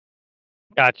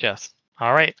 Gotcha.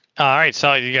 All right. All right.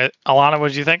 So you got Alanna. What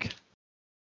did you think?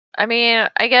 I mean,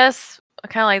 I guess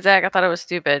kind of like Zach. I thought it was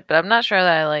stupid, but I'm not sure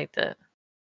that I liked it.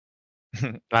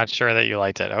 Not sure that you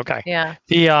liked it. Okay. Yeah.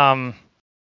 The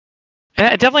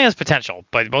it definitely has potential,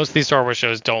 but most of these Star Wars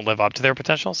shows don't live up to their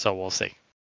potential, so we'll see.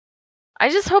 I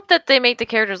just hope that they make the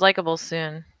characters likable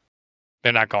soon.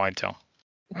 They're not going to.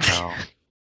 No.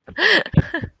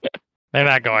 They're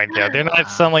not going to. They're not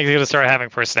suddenly going to start having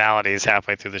personalities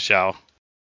halfway through the show.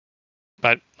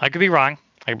 But I could be wrong.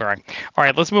 I could be wrong. All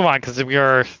right, let's move on because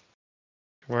we're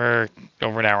over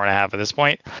an hour and a half at this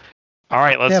point. All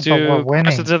right, let's Yeah, but we're do winning.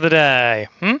 questions of the day.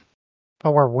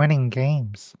 But we're winning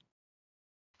games.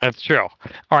 That's true.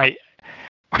 All right.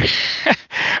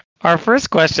 Our first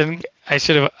question, I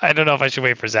don't know if I should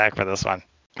wait for Zach for this one.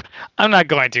 I'm not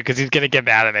going to because he's going to get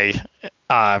mad at me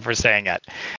for saying it.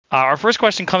 Our first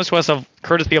question comes to us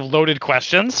courtesy of Loaded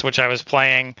Questions, which I was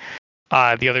playing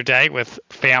the other day with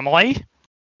family.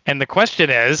 And the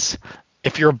question is,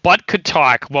 if your butt could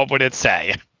talk, what would it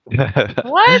say?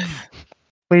 What?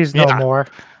 Please no Yeah. more.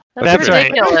 That's right.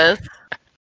 ridiculous.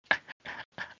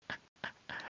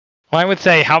 Well, I would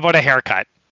say, how about a haircut?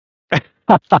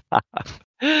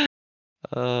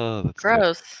 Oh, that's good.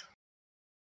 Gross.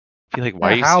 I feel like, why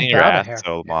Yeah, are you how seeing your about a ass haircut?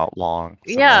 so long?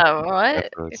 So Yeah, much? what?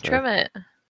 That's what I'd say. Trim it.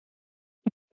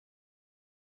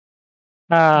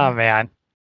 Oh, man.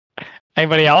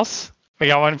 Anybody else? We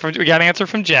got an answer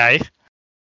from Jay.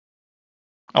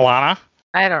 Alanna?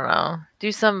 I don't know.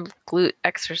 Do some glute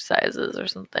exercises or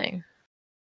something.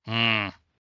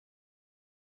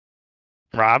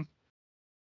 Rob?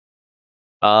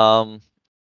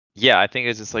 Yeah, I think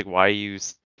it's just like, why are you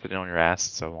sitting on your ass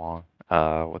so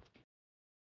long?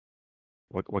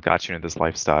 What got you into this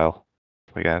lifestyle?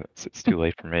 Like, it's too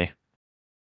late for me.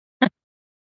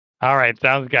 All right,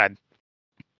 sounds good.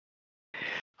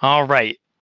 All right.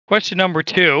 Question number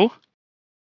 2.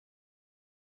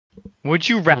 Would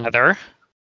you rather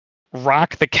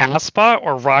rock the Casbah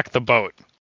or rock the boat?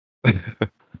 I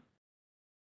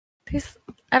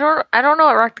don't know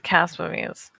what rock the Casbah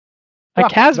means. A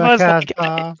Rock Casbah is the like,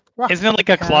 Casbah, rock isn't it like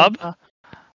the a club? Casbah.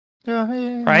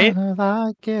 Do Right? you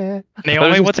like it? I thought it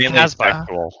Naomi, was what's a just mainly Casbah?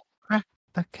 sexual.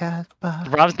 The Casbah.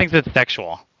 Rob thinks it's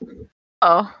sexual.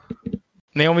 Oh.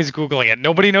 Naomi's Googling it.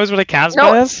 Nobody knows what a Casbah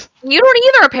No. is? You don't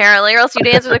either, apparently, or else you'd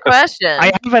answer the question.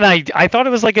 I haven't. I thought it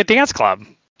was like a dance club,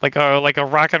 like a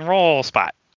rock and roll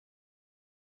spot.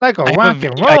 Like a I have rock a and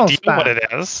vague roll idea what spot. it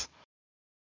is.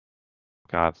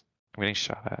 God, I'm getting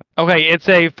shot at. Okay, it's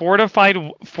a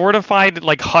fortified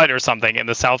like hut or something in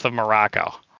the south of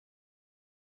Morocco.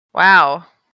 Wow.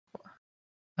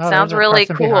 Oh, Sounds there's a really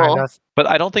person behind cool. us. But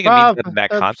I don't think it Rob, means that in that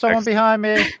there's someone context. behind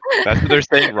me. That's what they're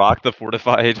saying. Rock the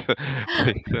fortified.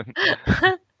 Place.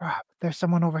 Rob, there's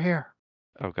someone over here.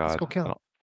 Oh God. Let's go kill him.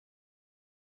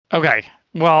 Okay,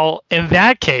 well in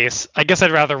that case, I guess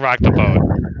I'd rather rock the boat.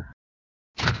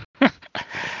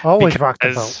 Always rock the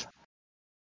boat. Because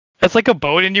it's like a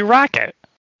boat and you rock it.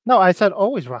 No, I said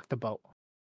always rock the boat.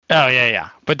 Oh yeah.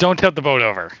 But don't tip the boat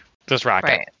over. Just rock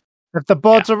Right. it. If the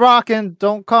boats are rocking,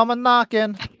 don't come a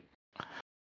knocking.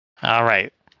 All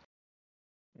right.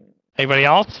 Anybody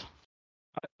else?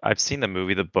 I've seen the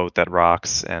movie The Boat That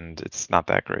Rocks, and it's not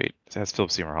that great. It has Philip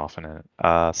Seymour Hoffman in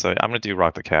it. So I'm gonna do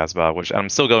Rock the Casbah, which I'm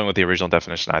still going with the original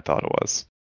definition I thought it was,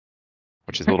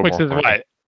 which is a little Which more is horny. what?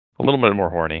 A little bit more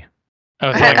horny. Oh,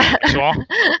 it's like sexual?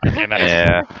 Okay, nice.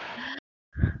 Yeah.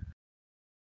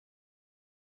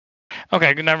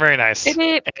 Okay, not very nice.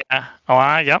 Maybe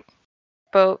Yep.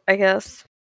 boat, I guess.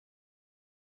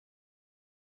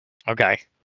 Okay.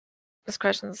 This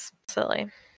question's silly.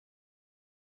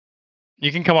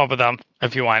 You can come up with them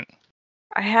if you want.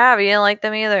 I have. You didn't like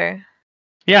them either.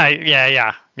 Yeah.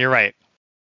 You're right.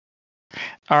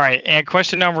 All right. And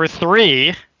question number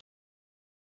 3.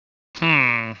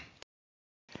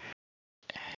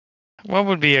 What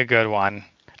would be a good one?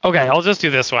 Okay, I'll just do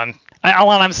this one.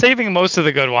 Alan, I'm saving most of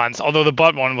the good ones, although the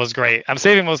butt one was great. I'm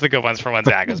saving most of the good ones for when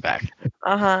Zach is back.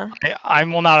 I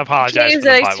will not You apologize can't for use the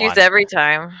that butt excuse one. every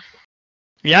time.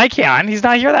 Yeah, I can. He's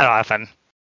not here that often.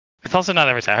 It's also not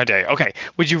every time. How dare you? Okay.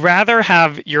 Would you rather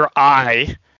have your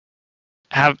eye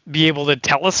be able to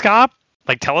telescope,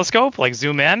 like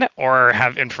zoom in, or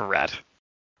have infrared?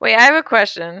 Wait, I have a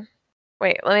question.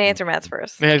 Wait, let me answer Matt's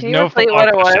first. There's Can you no repeat follow-up what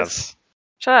it was? questions.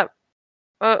 Shut up.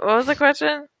 What was the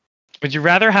question? Would you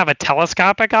rather have a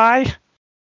telescopic eye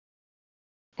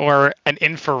or an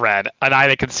eye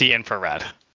that can see infrared?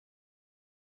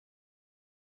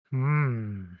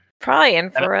 Probably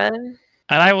infrared. And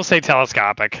I will say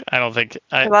telescopic. I don't think. 'Cause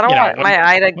I don't want my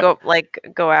eye to go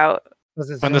out.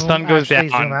 When the sun goes down,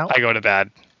 zoom out? I go to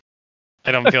bed.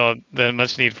 I don't feel the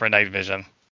much need for night vision.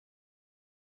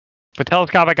 But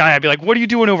telescopic eye, I'd be like, "What are you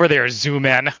doing over there? Zoom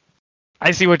in.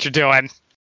 I see what you're doing."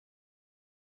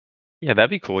 Yeah, that'd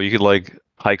be cool. You could like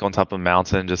hike on top of a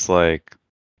mountain, just look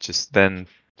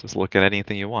at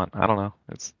anything you want. I don't know.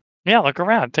 It's Look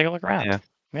around. Take a look around.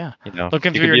 yeah. Looking you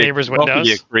through could your neighbor's you could also be a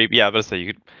windows. creep. Yeah, but say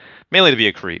you could mainly to be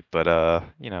a creep, but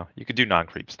you could do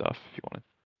non-creep stuff if you wanted.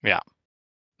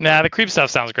 Nah, the creep stuff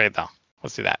sounds great though.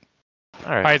 Let's do that. All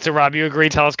right. All right. So Rob, you agree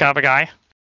telescopic eye?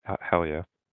 Hell yeah.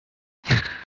 I've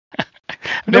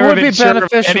It never would been be sure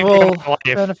of anything in my life.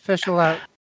 beneficial at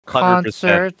 100%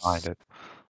 concerts, behind it.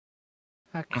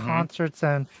 concerts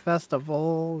and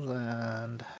festivals,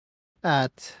 and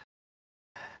at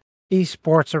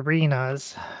esports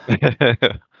arenas.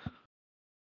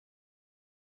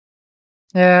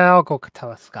 Yeah, I'll go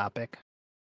telescopic.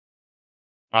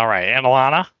 All right, and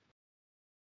Alanna?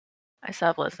 I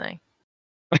stopped listening.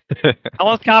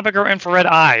 Telescopic or infrared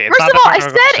eye? It's First not of that all, I much of a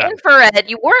said question. infrared.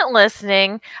 You weren't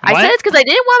listening. I What? said it's because I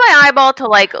didn't want my eyeball to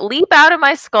leap out of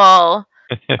my skull.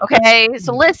 Okay,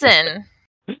 so listen.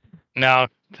 No,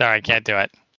 sorry, I can't do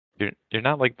it. You're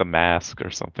not like the Mask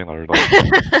or something, or like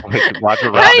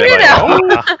Roger How do you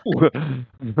Rabbit.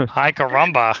 know? Hi,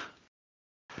 caramba.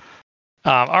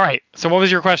 All right. So, what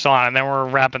was your question on? And then we're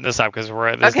wrapping this up because we're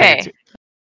Okay.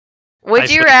 Would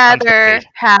you sleep rather constantly.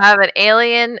 have an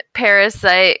alien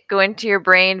parasite go into your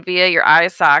brain via your eye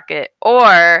socket,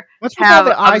 or What's with all have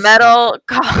the eye a metal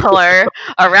collar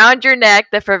around your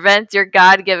neck that prevents your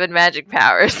God-given magic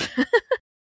powers?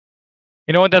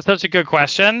 You know what? That's such a good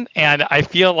question, and I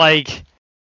feel like,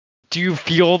 do you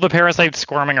feel the parasite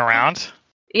squirming around?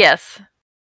 Yes.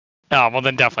 Oh, well,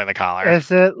 then definitely the collar. Is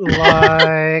it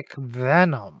like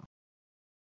Venom?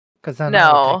 Because then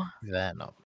I would No. take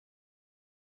Venom.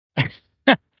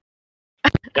 Yeah,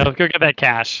 let's go get that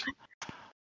cash.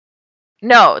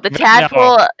 No, the No.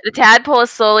 tadpole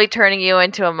is slowly turning you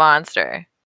into a monster.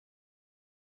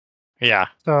 Yeah.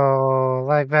 So,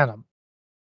 like Venom.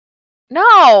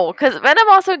 No, because Venom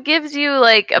also gives you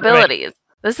abilities.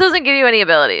 This doesn't give you any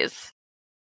abilities.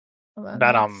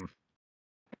 Venom.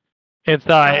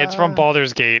 It's from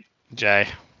Baldur's Gate, Jay.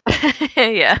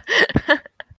 Yeah.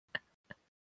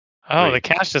 Oh, Wait. the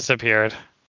cash disappeared.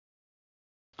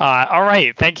 All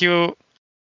right. Thank you,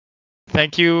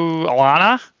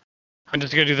 Alanna. I'm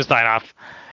just gonna do the sign off.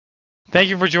 Thank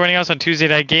you for joining us on Tuesday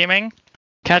Night Gaming.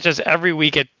 Catch us every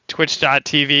week at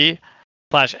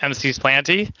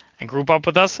twitch.tv/MCSlanty and group up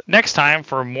with us next time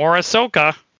for more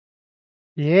Ahsoka.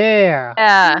 Yeah.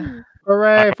 Yeah.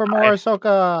 Hooray for more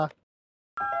Ahsoka.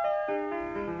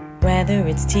 Whether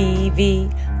it's TV,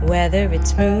 whether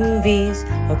it's movies,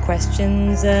 or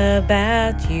questions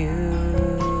about you.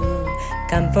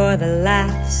 Come for the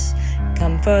laughs,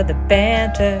 come for the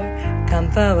banter,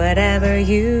 come for whatever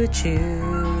you choose.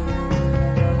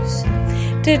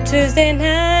 To Tuesday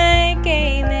Night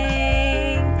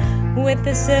Gaming with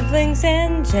the siblings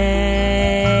and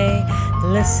Jay.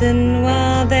 Listen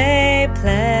while they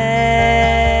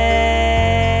play.